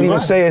you can't even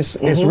say it's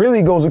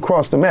really goes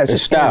across the match.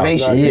 It's style.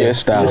 Innovation. Yeah,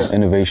 style,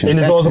 innovation. And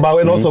it's also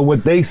about also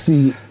what they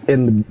see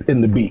in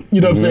the beat. You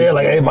know what I'm saying?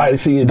 Like everybody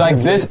see it like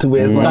this to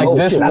where it's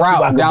this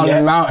route down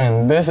the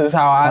mountain. This is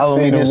how I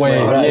see the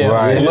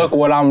way. Look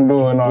what I'm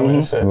doing on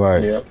this shit.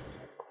 Right. Yep.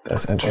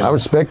 That's interesting. I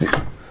respect it.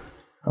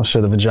 I'm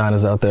sure the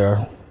vaginas out there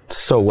are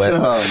so wet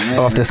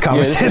off this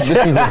conversation.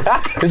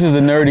 This is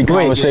a nerdy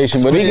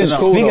conversation, but it's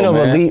cool. Speaking of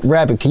elite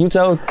rapping, can you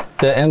tell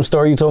the M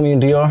story you told me in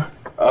DR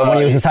when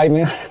he was his hype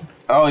man?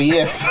 Oh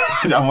yes,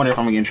 I wonder if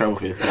I'm gonna get in trouble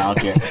for this, but I don't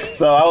care.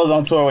 So I was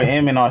on tour with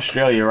him in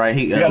Australia, right?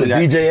 He got a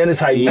DJ and his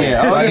hype.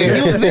 Yeah,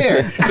 he was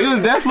there. He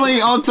was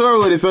definitely on tour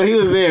with it, so he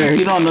was there.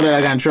 He don't know that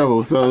I got in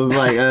trouble, so it was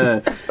like,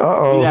 he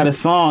got a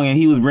song and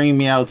he was bringing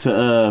me out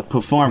to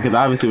perform because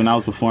obviously when I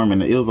was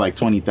performing, it was like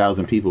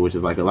 20,000 people, which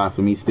is like a lot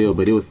for me still,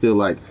 but it was still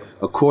like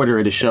a quarter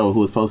of the show who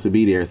was supposed to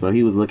be there. So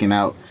he was looking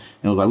out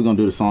and was like, we're gonna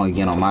do the song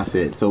again on my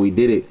set. So we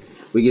did it.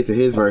 We get to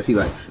his verse, he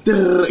like,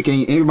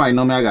 everybody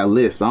know me, I got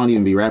lisp. I don't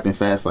even be rapping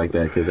fast like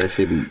that because that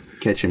shit be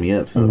catching me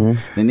up. So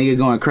the nigga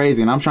going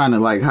crazy and I'm trying to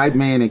like hype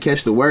man and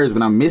catch the words,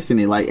 but I'm missing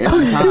it like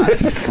every time.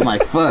 I'm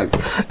like, fuck.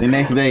 The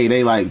next day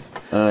they like,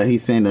 he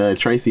sent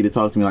Tracy to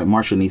talk to me like,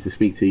 Marshall needs to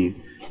speak to you.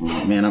 I'm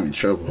like, man, I'm in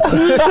trouble.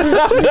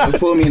 He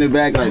pulled me in the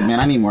back like, man,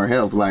 I need more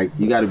help. Like,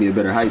 you got to be a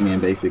better hype man,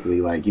 basically.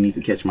 Like, you need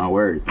to catch my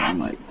words. And I'm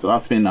like, so I'll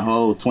spend the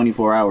whole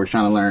 24 hours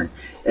trying to learn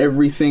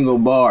every single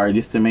bar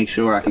just to make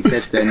sure I can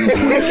catch that nigga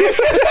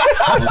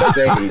on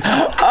stage.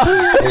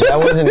 That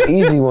wasn't an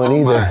easy one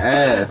either. My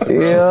ass.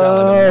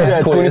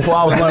 Yeah, 24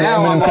 hours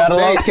Now I'm on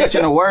stage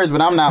catching the words, but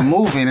I'm not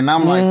moving, and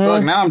I'm like,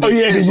 fuck. Now I'm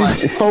just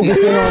like,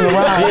 focusing on the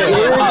rhyme.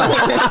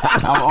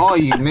 I'm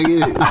on you,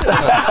 nigga.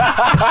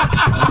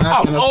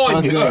 I'm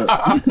on you.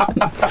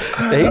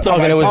 He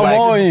talking. It was I'm like,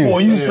 on you.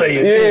 Before you say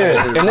it.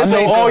 Yeah. And this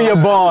ain't all your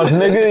bars,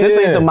 nigga. This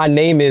ain't the My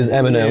Name Is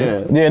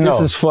Eminem. Yeah,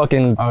 This is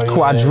fucking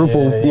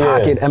quadruple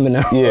pocket kid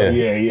Eminem.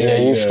 Yeah,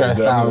 you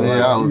stressed out,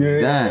 man.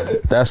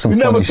 That's some You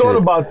funny never thought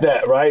shit. about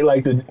that, right?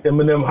 Like the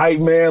Eminem hype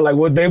man, like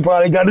what they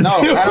probably got to do. No,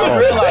 I don't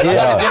realize. I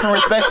got a different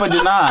respect for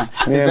Denon. Yeah,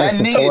 That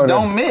that's nigga supportive.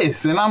 don't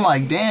miss. And I'm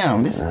like,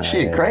 damn, this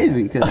shit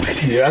crazy.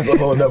 Cause Yeah, that's a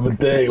whole other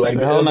thing. Like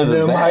the a whole nother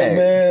Eminem bag. hype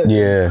man.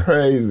 Yeah.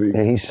 Crazy.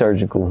 Yeah, he's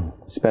surgical,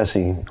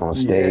 especially on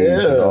stage Yeah.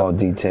 with all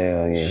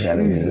detail. Yeah,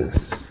 gotta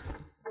Jesus.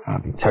 I'll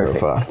be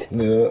terrified.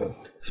 Yeah.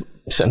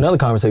 So another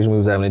conversation we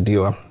was having at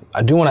Dior.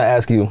 I do want to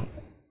ask you,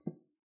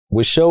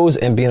 with shows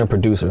and being a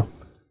producer,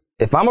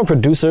 if I'm a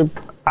producer,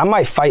 I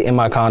might fight in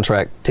my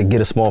contract to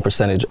get a small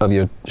percentage of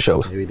your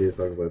shows. we did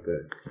talk about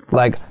that.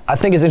 Like, I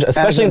think it's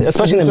interesting,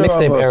 especially in the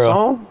mixtape era.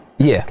 Song?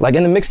 Yeah, like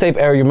in the mixtape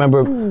era, you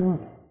remember,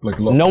 Like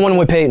no one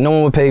would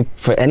pay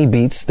for any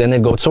beats. Then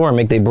they'd go tour and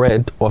make their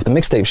bread off the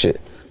mixtape shit.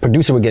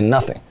 Producer would get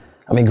nothing.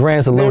 I mean, granted,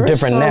 it's a little There is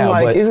different some, now,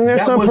 like, but isn't there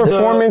That some was the-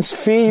 performance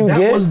fee you that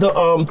get? was the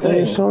when thing.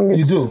 your song gets-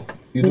 You do.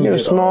 You get a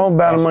small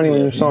amount of money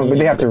when your song, but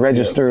they have to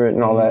register it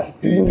and all that.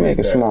 Yeah, You make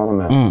a that. small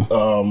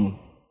amount.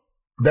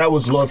 That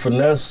was Lord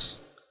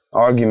Finesse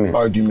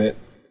argument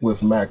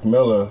with Mac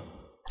Miller.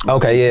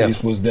 okay, yeah.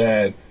 Piece was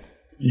that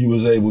you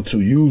was able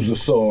to use the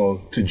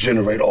song to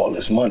generate all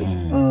this money.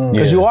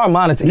 Because you are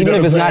monetized, even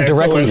if it's not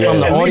directly from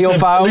the audio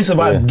file. At least if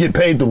I get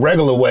paid the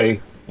regular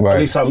way, Right. at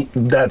least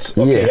that's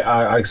okay. Yeah.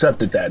 I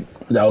accepted that.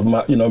 That was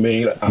my, you know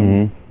what I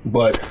mean?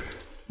 But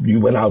you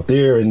went out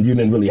there and you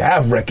didn't really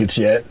have records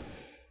yet.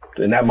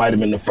 And that might have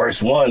been the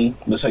first one.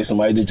 Let's say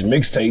somebody did your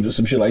mixtape or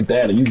some shit like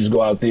that, and you just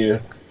go out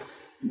there.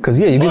 Because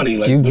you money,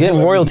 like, get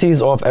like-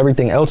 royalties off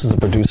everything else as a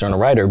producer and a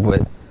writer,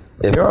 but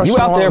if There are you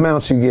out small there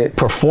amounts you get.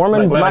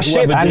 performing my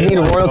shit, I need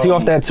a royalty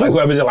off that too. Like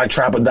whoever did like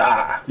Trap or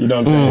Die. You know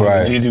what I'm saying?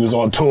 Right. Jeezy was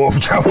on tour for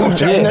Trap or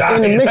Die. In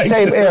the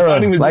mixtape era,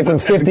 Like, like when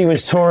 50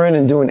 was touring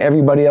and doing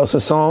everybody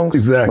else's songs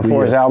Exactly,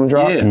 before his yeah. album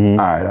dropped. Yeah. All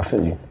right, I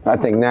feel you. I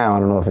think now, I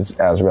don't know if it's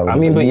as relevant. I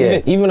mean, but yeah.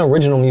 even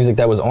original music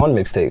that was on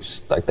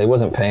mixtapes, like they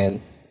wasn't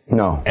paying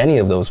no. any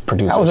of those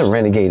producers. That was a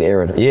renegade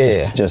era.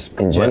 Yeah. Just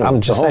in But general.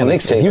 I'm just The whole saying,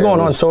 mixtape if you're era going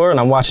on was- tour and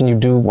I'm watching you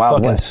do Wild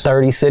fucking West.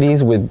 30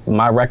 cities with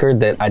my record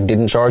that I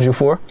didn't charge you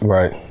for,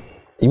 Right.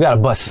 you gotta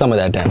bust some of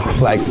that down.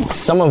 Like,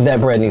 some of that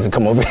bread needs to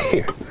come over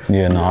here.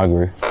 Yeah, no, I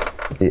agree.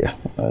 Yeah.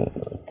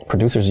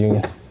 Producers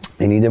union.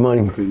 They need their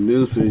money.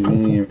 Producers,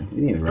 you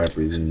need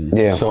rappers.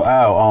 Yeah. So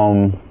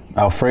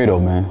Alfredo,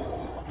 man.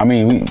 I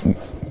mean,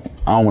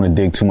 I don't want to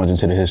dig too much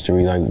into the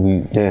history. Like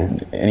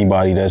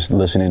anybody that's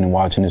listening and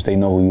watching this, they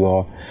know who you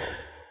are.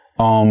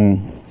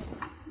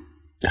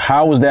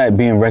 How was that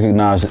being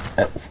recognized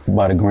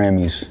by the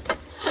Grammys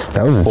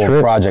that was for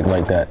a project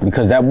like that?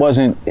 Because that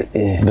wasn't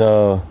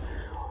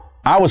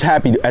I was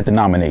happy at the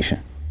nomination.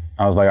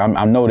 I was like,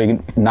 I know they're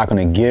not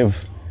going to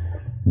give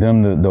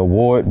them the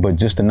award, but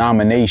just the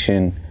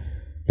nomination,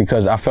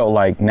 because I felt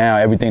like now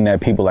everything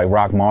that people like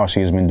Rock Marcy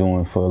has been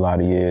doing for a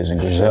lot of years, and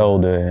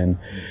Griselda, and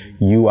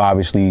you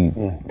obviously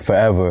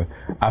forever,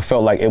 I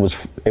felt like it was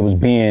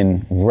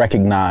being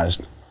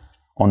recognized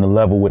on the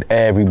level with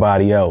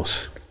everybody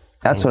else.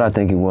 That's what I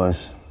think it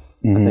was.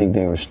 I think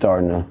they were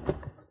starting to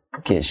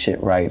get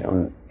shit right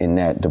in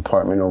that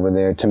department over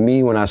there. To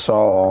me, when I saw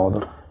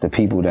all the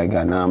people that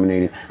got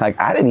nominated, like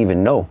I didn't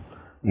even know.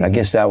 I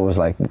guess that was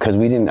like, because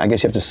we didn't, I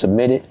guess you have to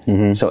submit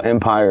it. So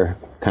Empire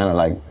kind of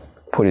like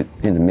put it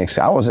in the mix.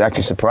 I was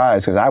actually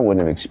surprised because I wouldn't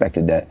have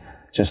expected that,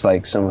 just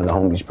like some of the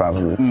homies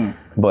probably.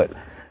 But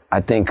I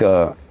think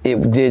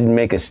it did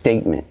make a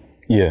statement.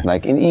 Yeah.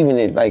 Like, and even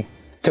it, like,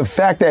 the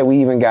fact that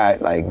we even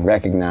got like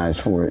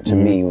recognized for it to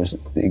me was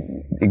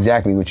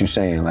exactly what you're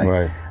saying. Like,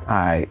 all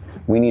right,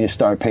 we need to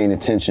start paying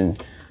attention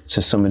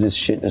to some of this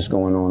shit that's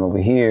going on over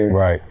here.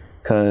 Right.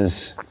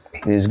 Because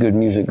there's good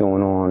music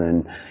going on.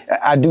 And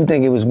I do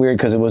think it was weird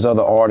because it was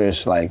other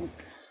artists like,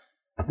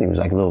 I think it was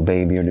like Lil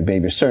Baby or The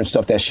Baby, or certain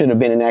stuff that should have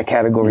been in that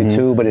category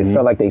too, but it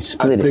felt like they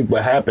split it. I think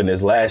what happened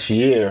is last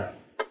year,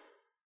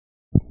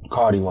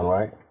 Cardi won,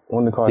 right?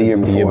 Won the Cardi?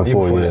 The year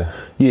before, yeah.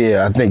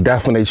 Yeah, I think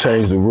that's when they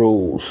changed the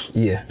rules.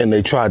 Yeah. And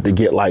they tried to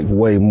get like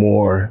way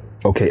more,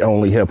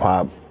 only hip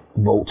hop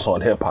votes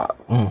on hip hop.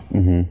 You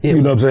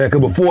know what I'm saying? Because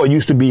before it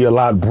used to be a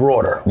lot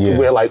broader, to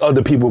where like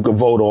other people could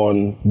vote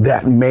on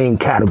that main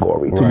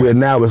category, to where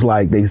now it's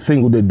like they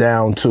singled it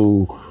down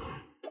to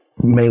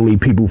mainly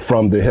people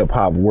from the hip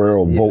hop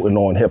world voting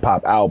on hip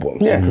hop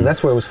albums. Yeah, because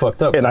that's where it was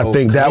fucked up. And I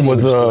think that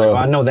was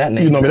I know that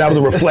name. You know, I mean, that was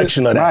a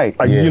reflection of that. Right.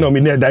 Like, you know, I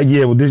mean,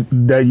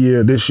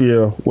 this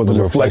year was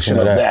a reflection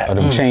of that. Of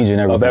them changing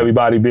everything. Of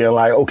everybody being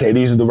like, okay,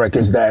 these are the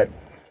records that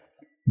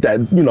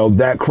you know,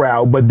 that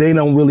crowd, but they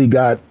don't really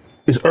got.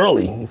 It's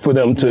early for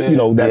them to, you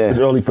know, it's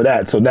early for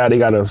that. So now they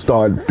got to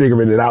start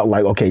figuring it out.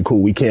 Like, okay,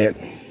 cool, we can't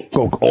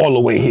go all the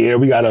way here.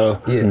 We got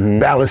to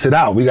balance it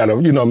out. We got to,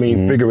 you know what I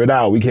mean, figure it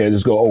out. We can't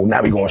just go, oh,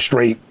 now we're going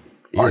straight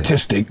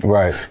artistic.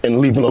 Right. And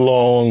leaving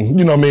alone,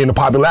 you know what I mean, the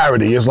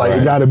popularity. It's like,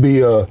 it got to be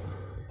a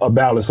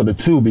balance of the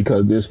two,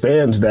 because there's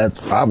fans that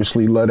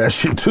obviously love that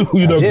shit too.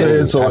 You know what I'm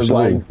saying? So it's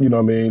like, you know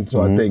what I mean?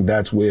 So I think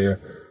that's where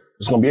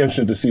it's going to be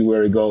interesting to see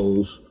where it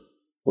goes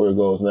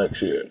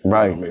next year.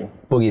 Right. You know what I mean?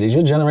 Boogie, did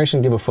your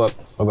generation give a fuck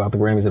about the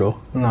Grammys at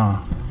all?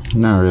 No.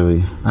 Not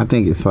really. I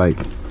think it's like,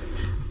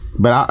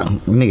 But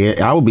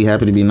I would be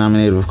happy to be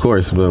nominated, of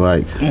course. But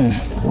like,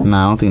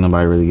 nah, I don't think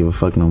nobody really give a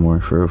fuck no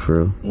more. For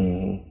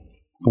real.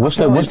 What's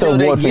the award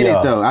for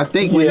y'all? Though I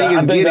think when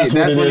niggas get it,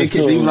 that's when it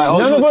can. Like,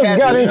 none of us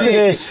got into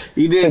this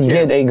to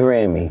get a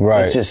Grammy.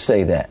 Right. Let's just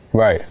say that.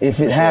 Right.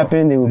 If it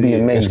happened, it would be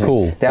amazing. It's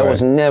cool. That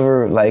was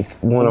never like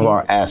one of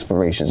our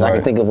aspirations. I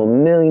can think of a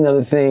million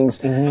other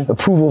things.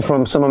 Approval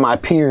from some of my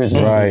peers.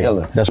 Right.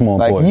 That's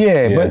more important.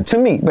 Like, but to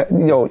me,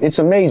 it's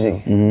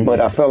amazing.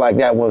 But I felt like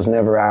that was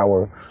never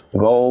our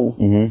goal.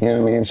 You know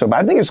what I mean? So,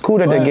 but I think it's cool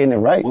that they're getting it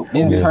right.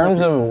 In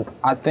terms of,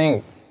 I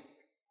think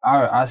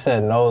I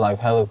said no like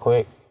hella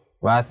quick.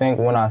 But I think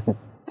when I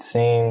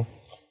seen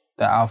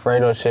the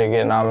Alfredo shit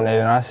get nominated,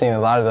 and I seen a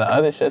lot of the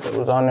other shit that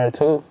was on there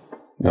too,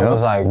 it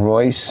was like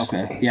Royce.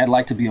 Okay, yeah, I'd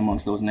like to be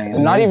amongst those names.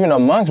 Not even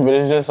amongst, but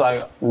it's just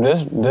like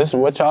this is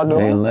what y'all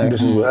doing.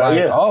 This is what,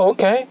 oh,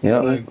 okay. Yeah.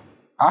 Like,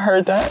 I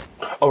heard that.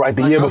 Oh, right.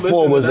 The year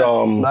before was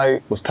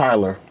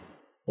Tyler.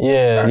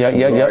 Yeah.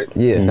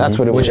 Yeah. That's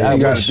what it was.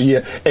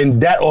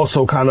 And that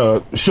also kind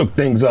of shook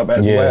things up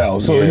as well.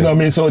 So you know what I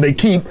mean. So they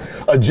keep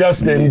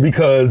adjusting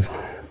because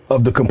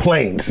of the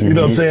complaints. You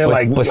know what I'm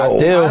saying? But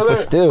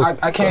still,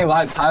 I can't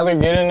lie. Tyler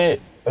getting it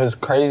was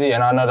crazy,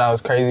 and I know that was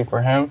crazy for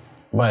him.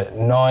 But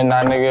knowing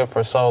that nigga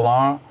for so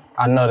long,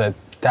 I know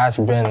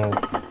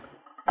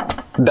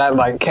that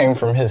like came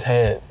from his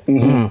head. You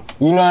know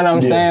what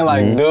I'm saying?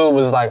 Like, dude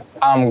was like,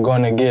 I'm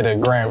gonna get a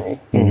Grammy.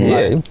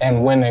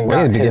 And when it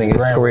got his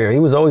Grammy. Career, he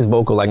was always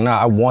vocal. Like, nah,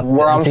 I want.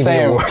 Where I'm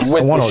saying with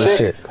I want all this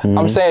shit.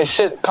 I'm saying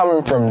shit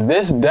coming from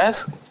this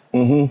desk.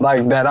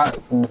 Like that,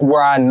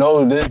 where I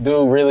know this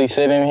dude really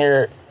sit in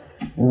here,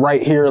 right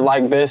here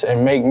like this,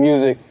 and make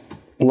music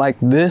like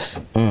this.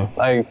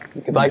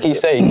 Like he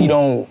said, he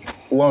don't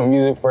want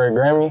music for a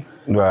Grammy.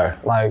 Right.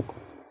 Like,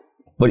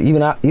 but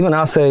even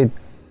I'll say,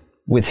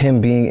 with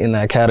him being in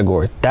that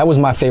category, that was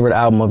my favorite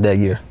album of that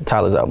year,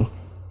 Tyler's album.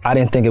 I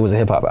didn't think it was a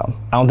hip hop album.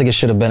 I don't think it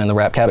should have been in the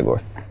rap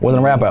category. It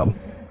wasn't a rap album.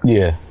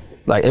 Yeah.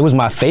 Like, it was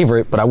my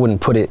favorite, but I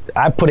wouldn't put it,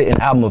 I put it in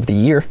album of the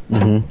year.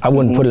 I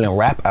wouldn't put it in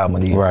rap album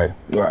of the year.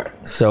 Right.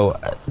 So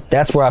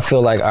that's where I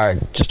feel like, all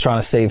right, just trying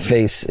to save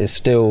face is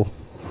still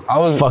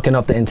fucking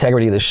up the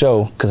integrity of the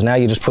show, because now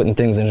you're just putting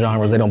things in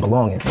genres they don't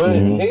belong in. But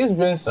niggas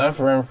been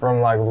suffering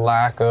from like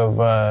lack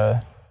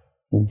of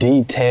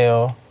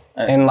detail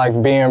and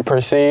like being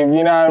perceived,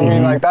 you know what I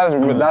mean? Like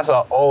that's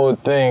an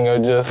old thing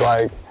of just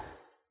like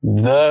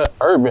the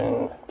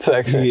urban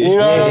section. You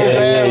know what I'm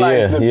saying?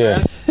 Like the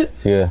best.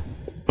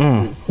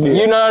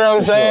 You know what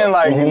I'm saying?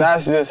 Like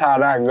that's just how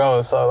that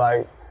goes. So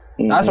like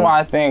that's why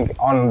I think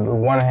on the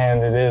one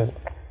hand it is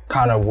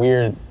kind of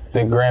weird,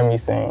 the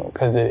Grammy thing,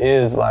 because it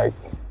is like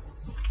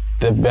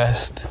the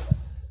best.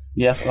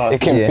 Yes,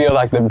 it can feel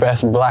like the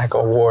best black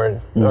award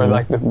or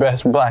like the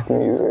best black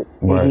music,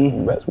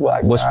 best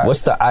black.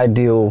 What's the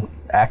ideal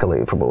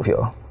accolade for both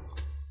y'all?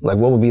 Like,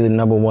 what would be the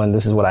number one?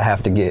 This is what I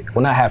have to get.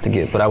 Well, not have to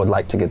get, but I would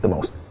like to get the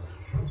most.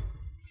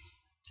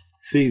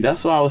 See,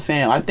 that's what I was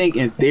saying. I think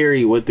in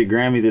theory, what the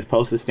Grammy is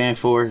supposed to stand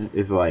for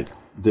is like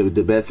the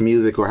best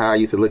music, or how I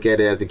used to look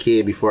at it as a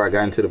kid before I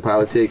got into the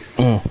politics.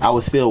 I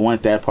would still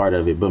want that part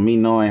of it, but me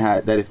knowing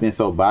that it's been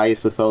so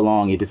biased for so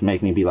long, it just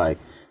makes me be like,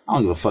 I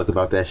don't give a fuck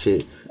about that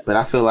shit. But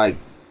I feel like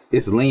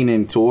it's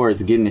leaning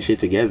towards getting the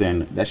shit together,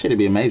 and that shit would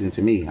be amazing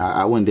to me.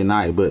 I wouldn't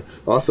deny it, but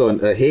also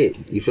a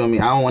hit. You feel me?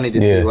 I don't want it to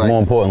be like,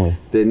 more importantly,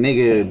 the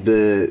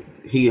nigga,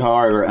 he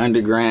hard or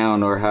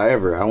underground or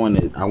however. I want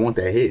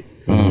that hit.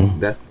 So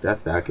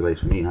that's the accolade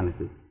for me,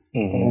 honestly.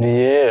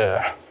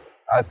 Yeah,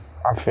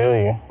 I feel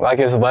you. Like,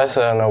 it's less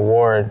an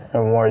award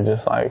and more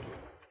just like,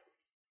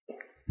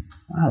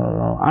 I don't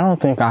know. I don't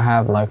think I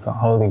have like a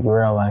holy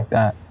grail like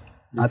that.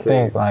 I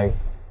think like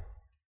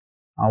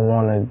I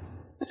want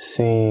to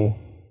see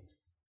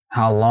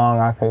how long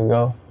I could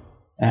go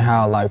and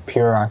how like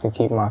pure I could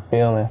keep my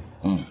feeling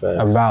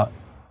about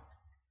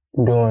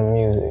doing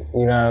music.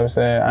 You know what I'm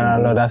saying? And I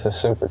know that's a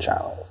super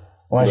challenge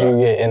once you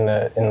get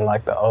in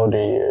like the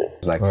older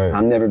years. Like,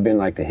 I've never been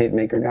like the hit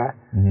maker guy.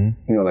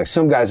 You know, like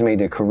some guys made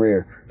their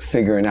career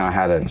figuring out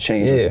how to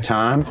change with the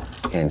time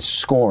and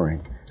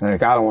scoring.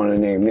 Like, I don't want to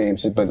name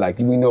names, but like,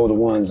 we know the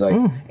ones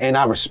like, and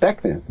I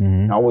respect them.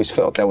 I always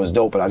felt that was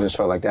dope, but I just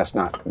felt like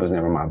was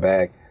never my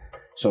bag.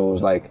 So it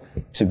was like,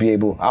 to be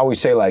able, I always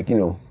say like, you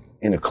know,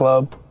 in a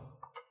club,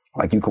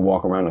 like you could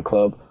walk around a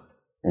club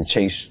and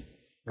chase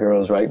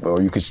girls, right?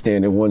 Or you could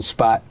stand in one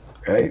spot,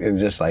 right? And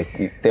just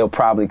like, they'll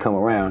probably come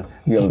around.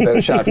 You have a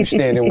better shot if you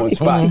stand in one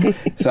spot.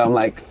 So I'm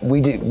like,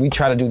 we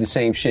try to do the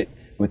same shit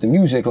with the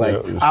music.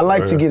 Like, I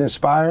like to get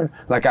inspired.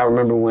 Like, I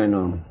remember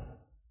when,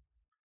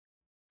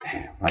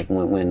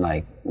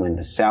 when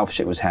the South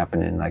shit was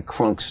happening, like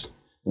Crunks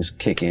was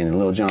kicking and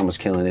Lil Jon was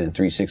killing it and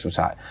 3 6 was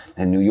hot.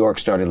 And New York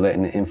started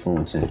letting the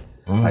influence in.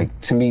 Like,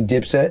 to me,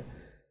 Dipset,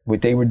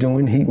 what they were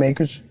doing,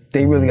 Heatmakers,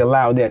 they really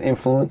allowed that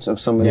influence of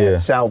some of that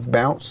South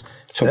bounce,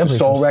 took the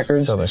soul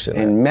records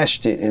and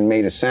meshed it and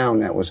made a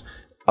sound that was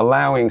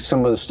allowing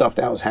some of the stuff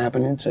that was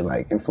happening to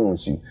like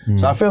influence you.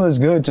 So I feel it's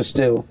good to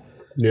still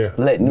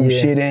let new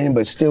shit in,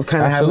 but still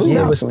kind of have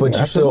a but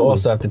you still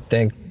also have to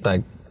think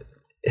like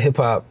hip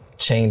hop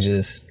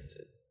changes.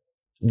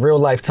 Real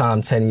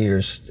lifetime, 10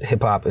 years,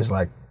 hip hop is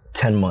like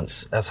 10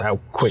 months. That's how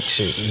quick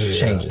shit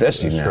changes. That's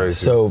crazy.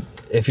 So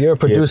if you're a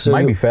producer, it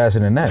might be faster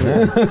than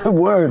that.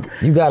 Word.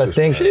 You gotta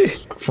think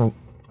from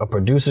a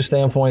producer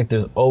standpoint.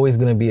 There's always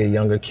gonna be a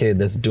younger kid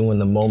that's doing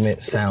the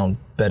moment sound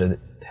better.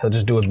 He'll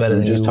just do it better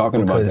than just you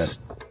talking about because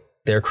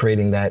they're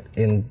creating that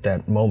in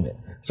that moment.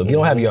 So if you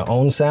don't have your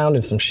own sound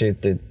and some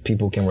shit that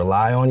people can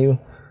rely on you,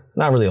 it's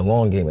not really a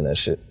long game in that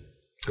shit.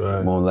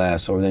 It won't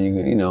last. Or then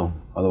you know,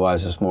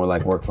 otherwise it's more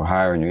like work for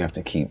hire and you have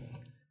to keep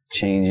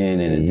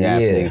changing and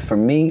adapting. For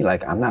me,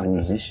 like, I'm not a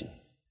musician.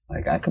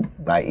 Like, I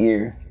could by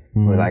ear,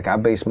 but like I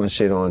base my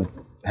shit on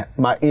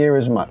my ear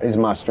is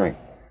my strength.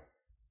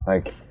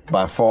 Like,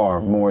 by far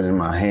more than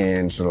my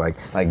hands. Or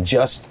like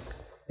Just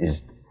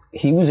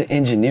he was an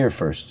engineer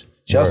first.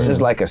 Just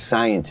is like a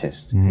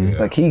scientist.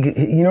 Like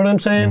you know what I'm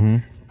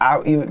saying?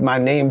 My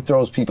name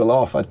throws people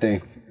off, I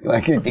think.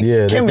 Like,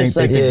 chemists,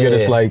 they think you're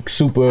just like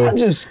super. I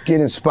just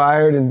get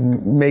inspired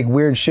and make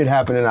weird shit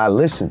happen and I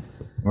listen.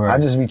 I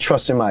just be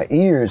trusting my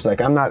ears. Like,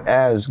 I'm not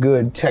as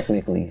good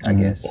technically, I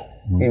guess.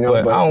 You know,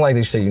 but I don't like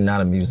to say you're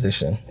not a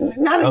musician.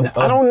 I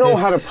don't know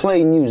how to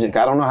play music.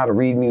 I don't know how to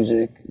read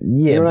music.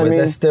 Yeah, you know but what I mean?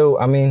 That's still,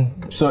 I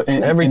mean, so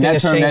everything in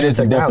has that term, changed that with is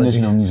the technology.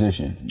 definition of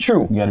musician.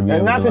 True. You gotta be and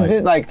able not to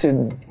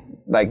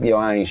yo,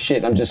 I ain't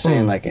shit. I'm just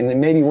saying, like, and then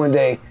maybe one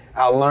day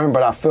I'll learn,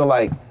 but I feel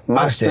like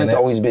my strength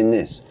always been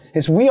this.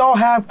 We all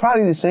have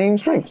probably the same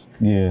strengths.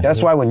 Yeah.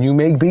 That's why when you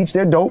make beats,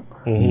 they're dope.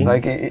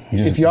 Like,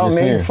 if y'all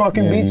made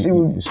fucking beats, it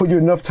would put you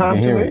enough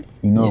time to it.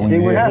 You know it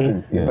would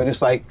happen. But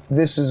it's like,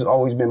 this has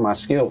always been my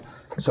skill.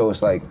 So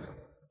it's like,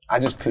 I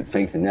just put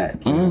faith in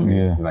that.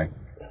 Like,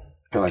 I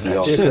feel like we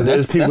all there's people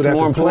that's that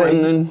more can play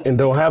important and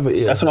don't have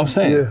it. That's what I'm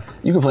saying.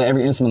 You can play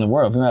every instrument in the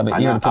world. If you don't have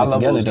an ear to put it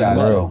together, it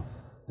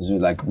doesn't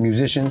work. Like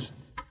musicians,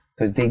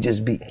 because they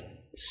just be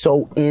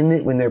so in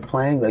it when they're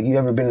playing. Like, you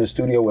ever been in the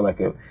studio with like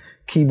a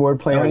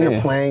keyboard player and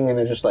they're playing and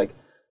they're just like,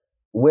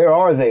 where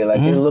are they?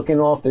 Like, they're looking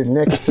off, they're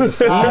next to the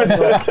side,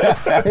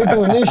 like, they're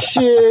doing this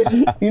shit,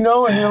 you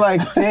know? And you're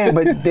like, damn,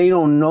 but they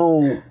don't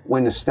know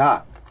when to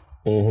stop.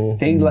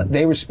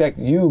 They respect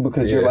you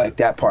because you're like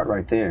that part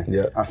right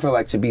there. I feel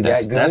like to be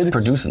that good. That's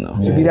producing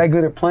though. To be that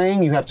good at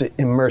playing, you have to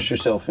immerse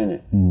yourself in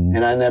it.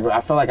 And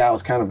I felt like I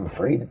was kind of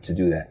afraid to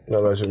do that.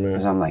 No, that's what I mean.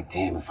 Because I'm like,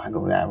 damn, if I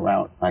go that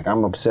route, like,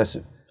 I'm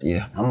obsessive.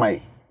 I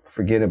might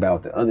forget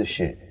about the other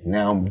shit.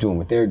 Now I'm doing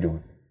what they're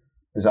doing.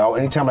 Because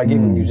anytime I get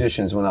with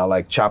musicians, when I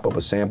like chop up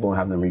a sample and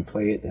have them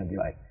replay it, they'll be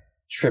like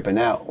tripping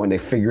out when they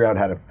figure out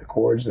how to the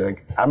chords.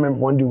 Like, I remember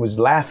one dude was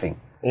laughing.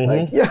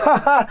 Like,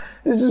 yeah,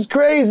 this is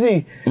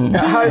crazy.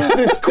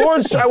 This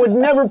chords, I would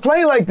never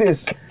play like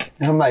this.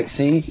 And I'm like,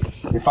 see,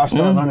 if I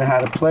start learning how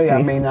to play,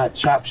 I may not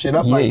chop shit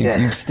up like that.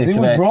 You stick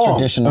to that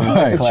traditional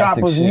the chop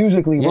was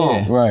musically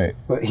wrong. Right.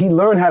 But he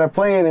learned how to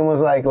play it and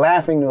was like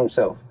laughing to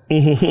himself.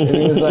 And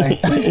he was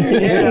like,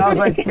 I was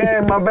like,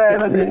 man, my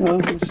bad. I didn't know.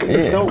 It's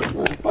dope.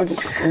 Fuck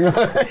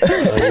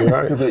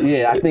it. But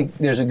yeah, I think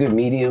there's a good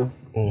medium.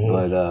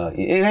 But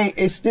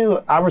it's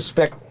still, I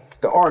respect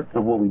the art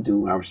of what we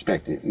do. I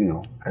respect it, you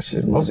know.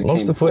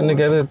 Most of putting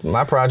together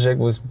my project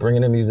was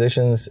bringing in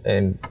musicians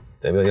and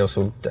they'd be like, yo,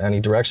 so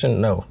any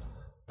direction? No.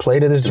 Play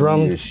to this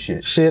drum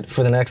shit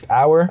for the next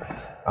hour.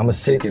 I'm gonna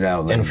sit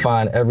and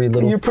find every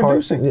little You're part.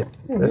 producing.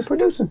 You're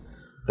producing.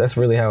 That's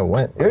really how it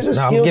went. There's a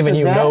now skill I'm giving to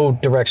you that. no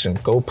direction.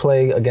 Go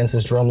play against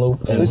this drum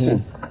loop. And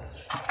Listen,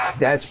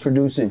 that's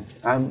producing.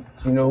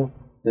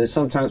 There's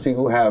sometimes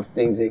people have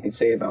things they can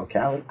say about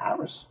Khaled. I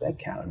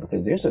respect Khaled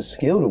because there's a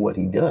skill to what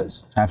he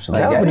does.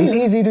 Absolutely. Like, that ain't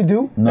easy to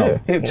do. No.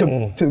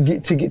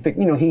 To get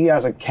the, he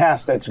has a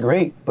cast that's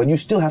great, but you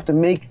still have to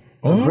make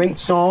a great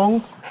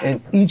song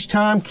and each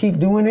time keep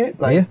doing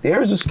it. Like,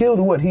 there's a skill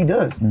to what he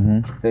does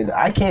that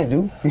I can't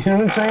do. You know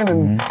what I'm saying?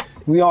 And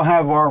we all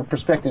have our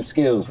respective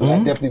skills, but I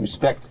definitely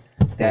respect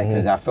that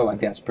because I feel like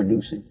that's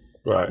producing.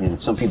 Right. And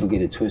some people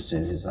get it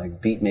twisted. It's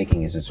like beat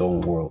making is its own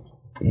world.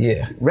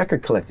 Yeah.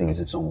 Record collecting is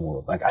its own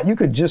world. Like, you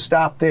could just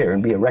stop there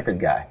and be a record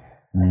guy.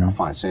 Like, I'll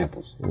find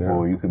samples.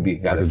 Or you could be a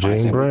guy that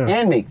finds samples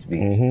and makes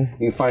beats. You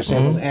can find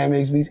samples and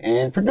makes beats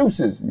and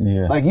produces.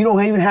 Like, you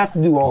don't even have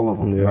to do all of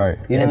them. Right.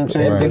 You know what I'm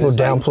saying? People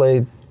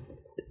downplay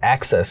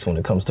access when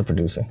it comes to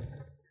producing.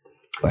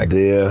 Like,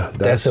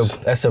 that's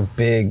a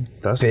big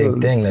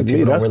thing that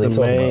people don't really talk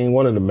about.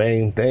 One of the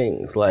main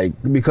things. Like,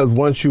 because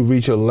once you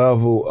reach a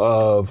level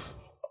of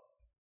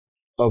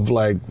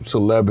like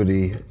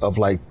celebrity, of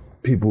like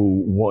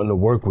people wanting to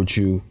work with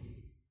you,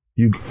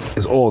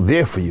 it's all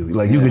there for you.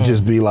 Like, you could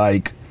just be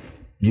like,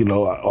 I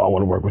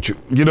want to work with you.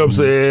 You know what I'm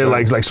saying?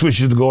 Like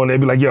switches to go in there,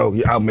 be like, yo,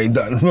 your album ain't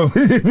done.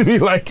 Be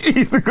like,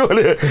 he used to go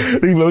there.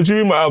 He's like, what you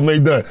mean my album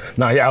ain't done?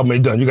 Nah, your album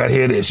ain't done. You gotta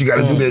hear this. You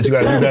gotta do this. You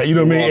gotta do that. You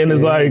know what I mean? And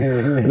it's like,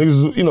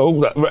 niggas,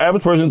 the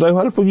average person's like,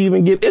 how the fuck you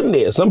even get in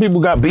there? Some people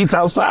got beats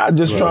outside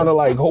just trying to,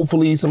 like,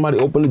 hopefully somebody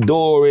open the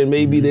door and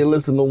maybe they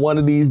listen to one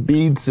of these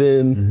beats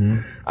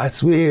and I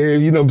swear,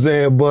 you know what I'm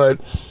saying? But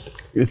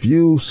if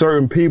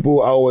certain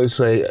people, I always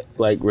say,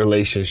 like,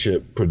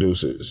 relationship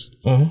producers,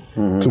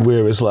 to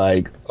where it's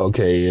like,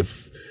 okay,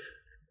 if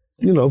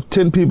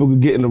 10 people could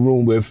get in the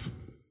room with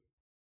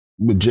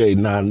with Jay,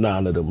 none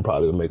of them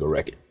probably would make a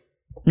record.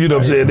 You know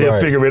what I'm saying?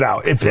 They'll figure it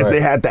out if they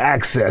had the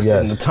access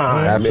and the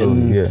time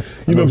and you know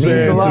what I'm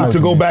saying to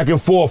go back and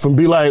forth and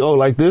be like, oh,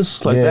 like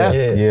this, like that,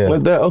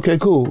 like that. Okay,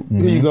 cool.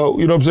 Here you go.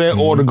 You know what I'm saying?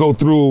 Or to go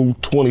through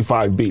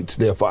 25 beats,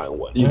 they'll find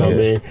one. You know what I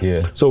mean?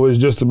 Yeah. So it's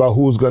just about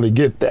who's gonna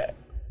get that.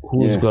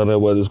 Who's gonna,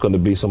 whether it's gonna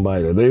be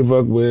somebody that they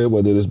work with,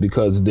 whether it's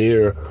because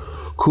they're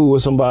cool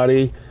with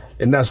somebody,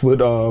 and that's what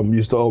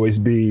used to always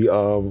be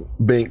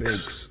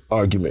Binks'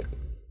 argument.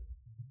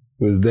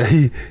 Was that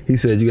he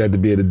said you got to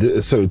be at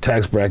a certain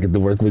tax bracket to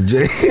work with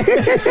Jay.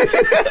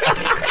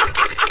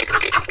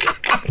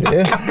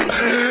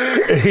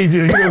 He just,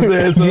 you know what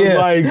I'm saying? So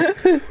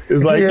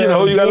it's like you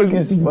know, you gotta.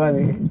 It's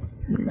funny.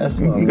 That's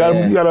you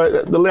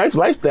gotta the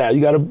lifestyle.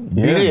 You gotta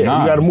be there. You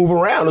gotta move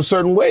around a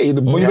certain way. You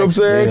know what I'm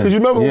saying? Because you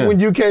remember when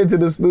you came to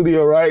the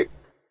studio, right?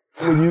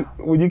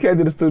 When you came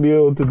to the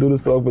studio to do the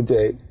song for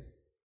Jay,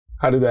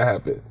 how did that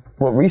happen?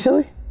 What,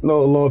 recently? No,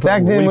 a long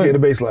time ago. When you came to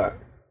Baseline.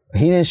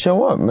 He didn't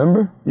show up,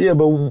 remember? Yeah,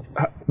 but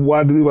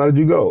why did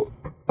you go?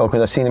 Oh,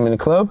 because I seen him in the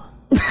club?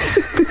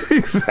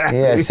 Exactly.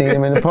 Yeah, I seen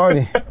him in the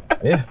party.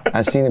 Yeah.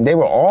 I seen him. They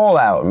were all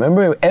out,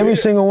 remember? Every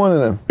single one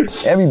of them.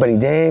 Everybody.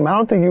 Dame, I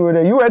don't think you were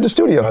there. You were at the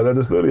studio. I was at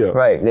the studio.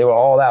 Right. They were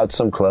all out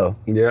some club.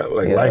 Yeah,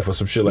 like Life or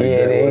some shit like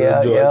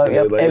that. Yeah.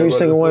 Like, every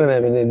single one of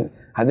them. And then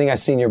I think I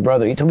seen your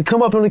brother. He told me,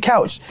 come up on the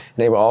couch. And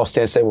they were all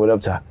standing, say what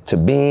up to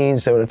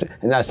Beans. Say what up to,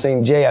 and I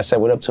seen Jay. I said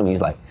what up to him. He's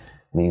like,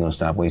 when you gonna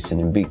stop wasting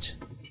them beats?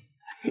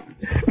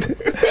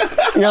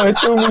 Yo, it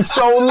threw me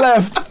so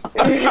left.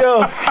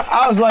 Yo,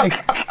 I was like,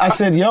 I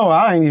said, yo,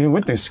 I ain't even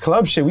with this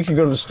club shit. We could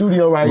go to the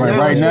studio right now.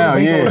 Right now,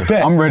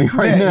 I'm ready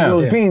right now.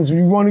 He goes, Beans,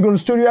 you want to go to the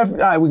studio after?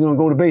 All right, we're going to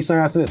go to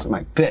Baseline after this. I'm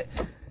like, bet.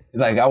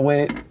 Like, I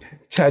went,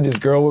 had this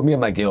girl with me.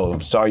 I'm like, yo,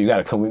 I'm sorry, you got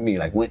to come with me.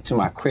 Like, went to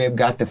my crib,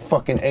 got the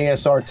fucking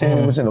ASR 10.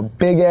 It was in a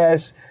big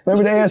ass,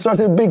 remember the ASR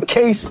 10, big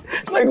case?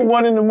 It's like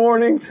 1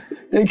 a.m.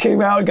 They came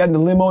out, got in the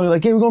limo. They're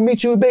like, hey, we're going to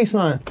meet you at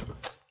Baseline.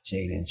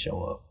 Jay didn't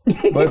show up.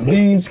 But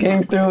Beans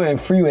came through and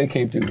Freeway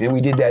came through. And we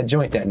did that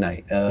joint that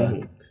night.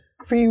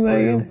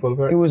 Freeway,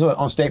 it was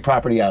on State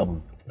Property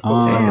album.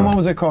 Damn, what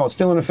was it called?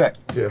 Still in Effect.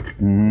 Yeah.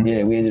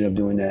 Yeah, we ended up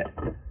doing that.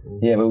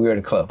 Yeah, but we were at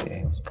a club. Yeah,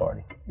 it was a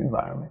party.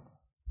 Environment.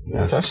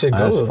 That's how shit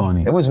goes. That's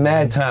funny. It was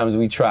mad times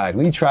we tried.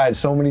 We tried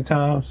so many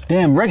times.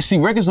 Damn, records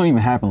don't even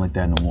happen like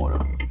that no more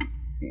though.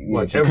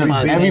 Like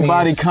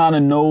everybody kind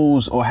of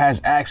knows or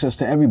has access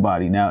to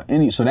everybody now.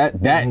 So that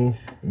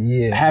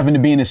having to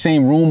be in the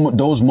same room,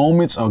 those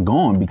moments are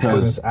gone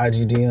because it's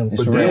IG DMs.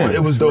 But then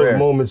it was those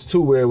moments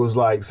too where it was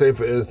like, say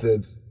for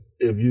instance,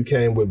 if you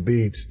came with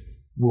beats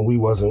when we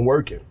wasn't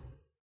working.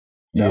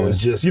 That was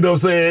just, you know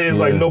what I'm saying? It's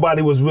like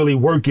nobody was really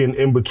working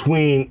in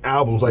between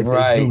albums like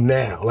they do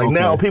now. Like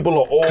now people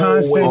are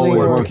always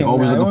working.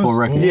 Always looking for a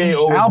record. Yeah,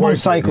 always album working.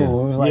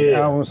 cycle. It was like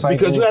album cycle.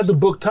 Because you had to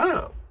book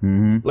time.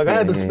 Like I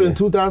had to spend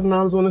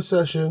 $2,000 on a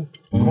session,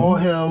 call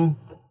him,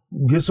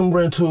 get some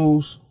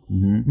rentals,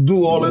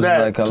 do all of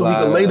that so he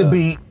could lay the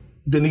beat,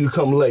 then he could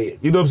come lay it.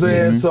 You know what I'm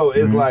saying? So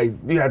it's like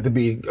you have to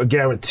be a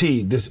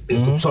guarantee this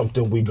is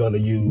something we're gonna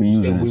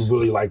use and we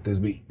really like this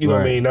beat. You know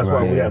what I mean? That's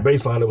why we had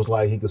Baseline. It was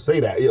like he could say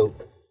that, yo,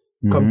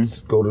 come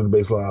go to the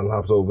Baseline,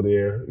 hops over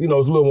there. You know,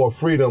 it's a little more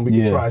freedom. We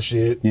can try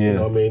shit. You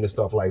know what I mean, and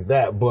stuff like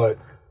that. But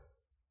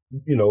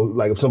you know,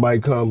 like if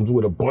somebody comes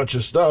with a bunch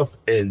of stuff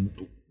and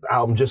the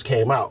album just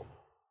came out.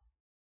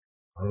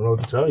 I don't know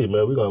what to tell you,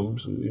 man. We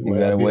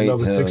gotta wait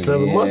another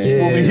 6-7 months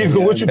before we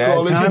even what you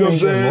call it. You know what I'm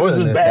saying? This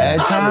is bad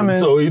timing.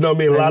 So you know what I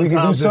mean? A lot of times we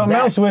could do something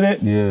else with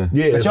it.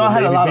 Yeah. But y'all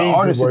had a lot of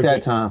artists at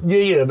that time.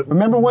 Yeah.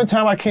 Remember one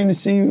time I came to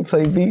see you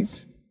play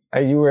beats?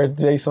 You were at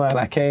Baseline.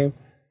 I came.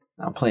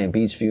 I'm playing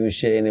beats for you and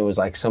shit, and it was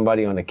like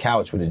somebody on the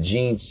couch with a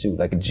jean suit,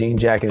 like a jean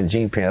jacket and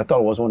jean pants. I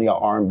thought it was one of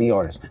y'all R&B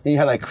artists. Then you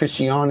had like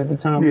Christian at the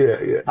time.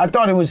 Yeah. I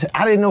thought it was.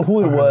 I didn't know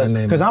who it was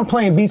because I'm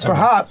playing beats for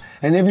Hop,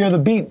 and every other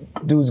beat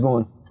dude's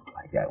going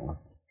like that one.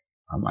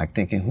 I'm like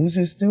thinking, who's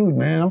this dude,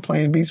 man? I'm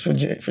playing beats for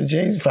Jay,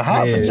 for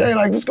Hop, for Jay.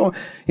 Like, what's going?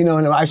 You know,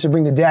 and I used to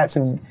bring the dats,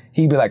 and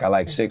he'd be like, I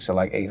like 6, I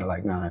like 8, I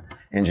like 9.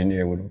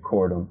 Engineer would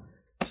record them.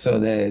 So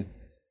then,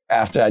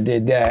 after I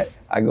did that,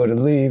 I go to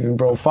leave, and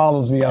bro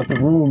follows me out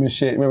the room and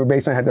shit. Remember,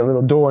 Baseline had that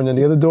little door, and then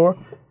the other door,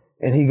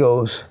 and he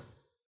goes,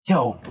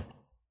 yo,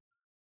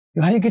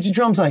 how you get your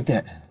drums like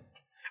that?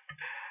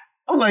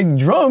 I'm like,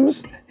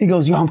 drums? He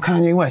goes, yo, I'm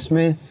Kanye West,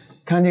 man.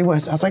 Kanye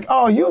West. I was like,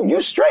 oh, you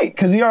straight,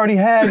 because he already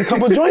had a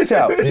couple of joints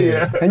out.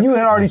 And you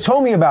had already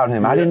told me about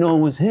him. I didn't know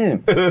it was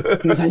him. He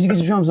goes, how'd you get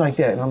your drums like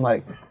that? And I'm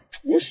like,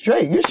 you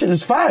straight. Your shit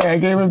is fire. I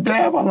gave him a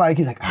dab. I'm like,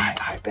 he's like, all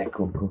right, bet,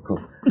 cool.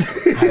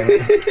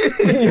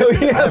 Yo,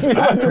 he asked me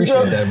about the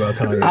drums. That about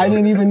Kanye. I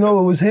didn't even know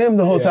it was him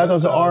the whole time. I thought it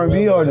was an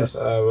R&B artist.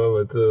 I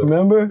remember too.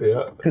 Remember?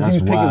 Yeah. Because he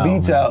was picking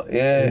beats out.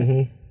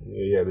 Yeah.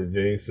 Yeah, the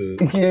jean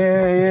suit.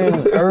 Yeah. It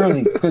was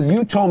early. Because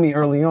you told me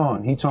early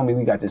on. He told me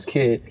we got this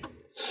kid.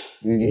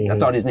 I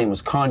thought his name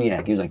was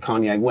Cognac. He was like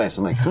Cognac West.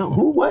 I'm like, huh,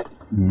 who, what?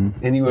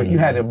 And you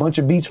had a bunch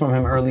of beats from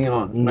him early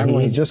on. Remember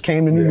when he just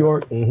came to New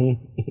York?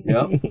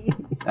 Yep.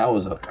 That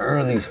was an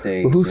early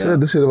stage. But who said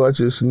the shit about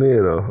your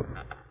snare, though?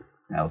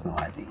 That was no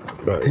idea.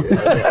 Right.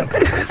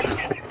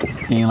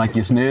 He ain't like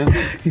your snares?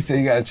 He said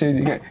you gotta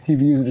change it. He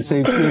be using the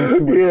same snare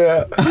too much.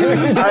 Yeah.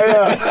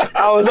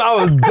 I was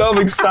dumb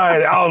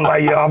excited. I was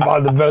like, yo, I'm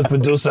about the best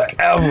producer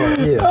ever.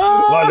 Yeah.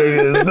 My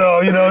niggas,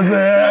 no, you know what I'm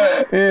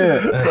saying?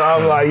 Yeah. So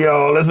I'm like,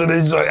 yo, listen to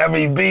this joint.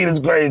 Every beat is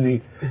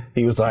crazy.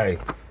 He was like,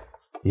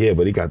 yeah,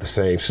 but he got the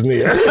same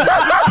snare.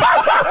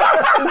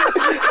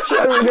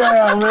 Shut me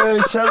down,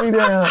 man. Shut me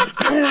down.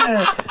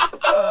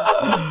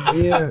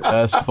 Yeah.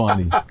 That's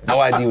funny. No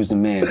ID was the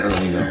man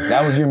early though.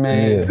 That was your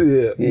man.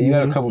 Yeah. Yeah, you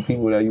had a couple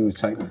people that you was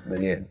tight with,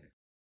 but yeah.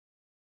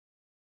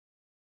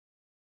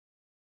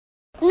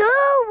 No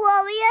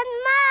worry and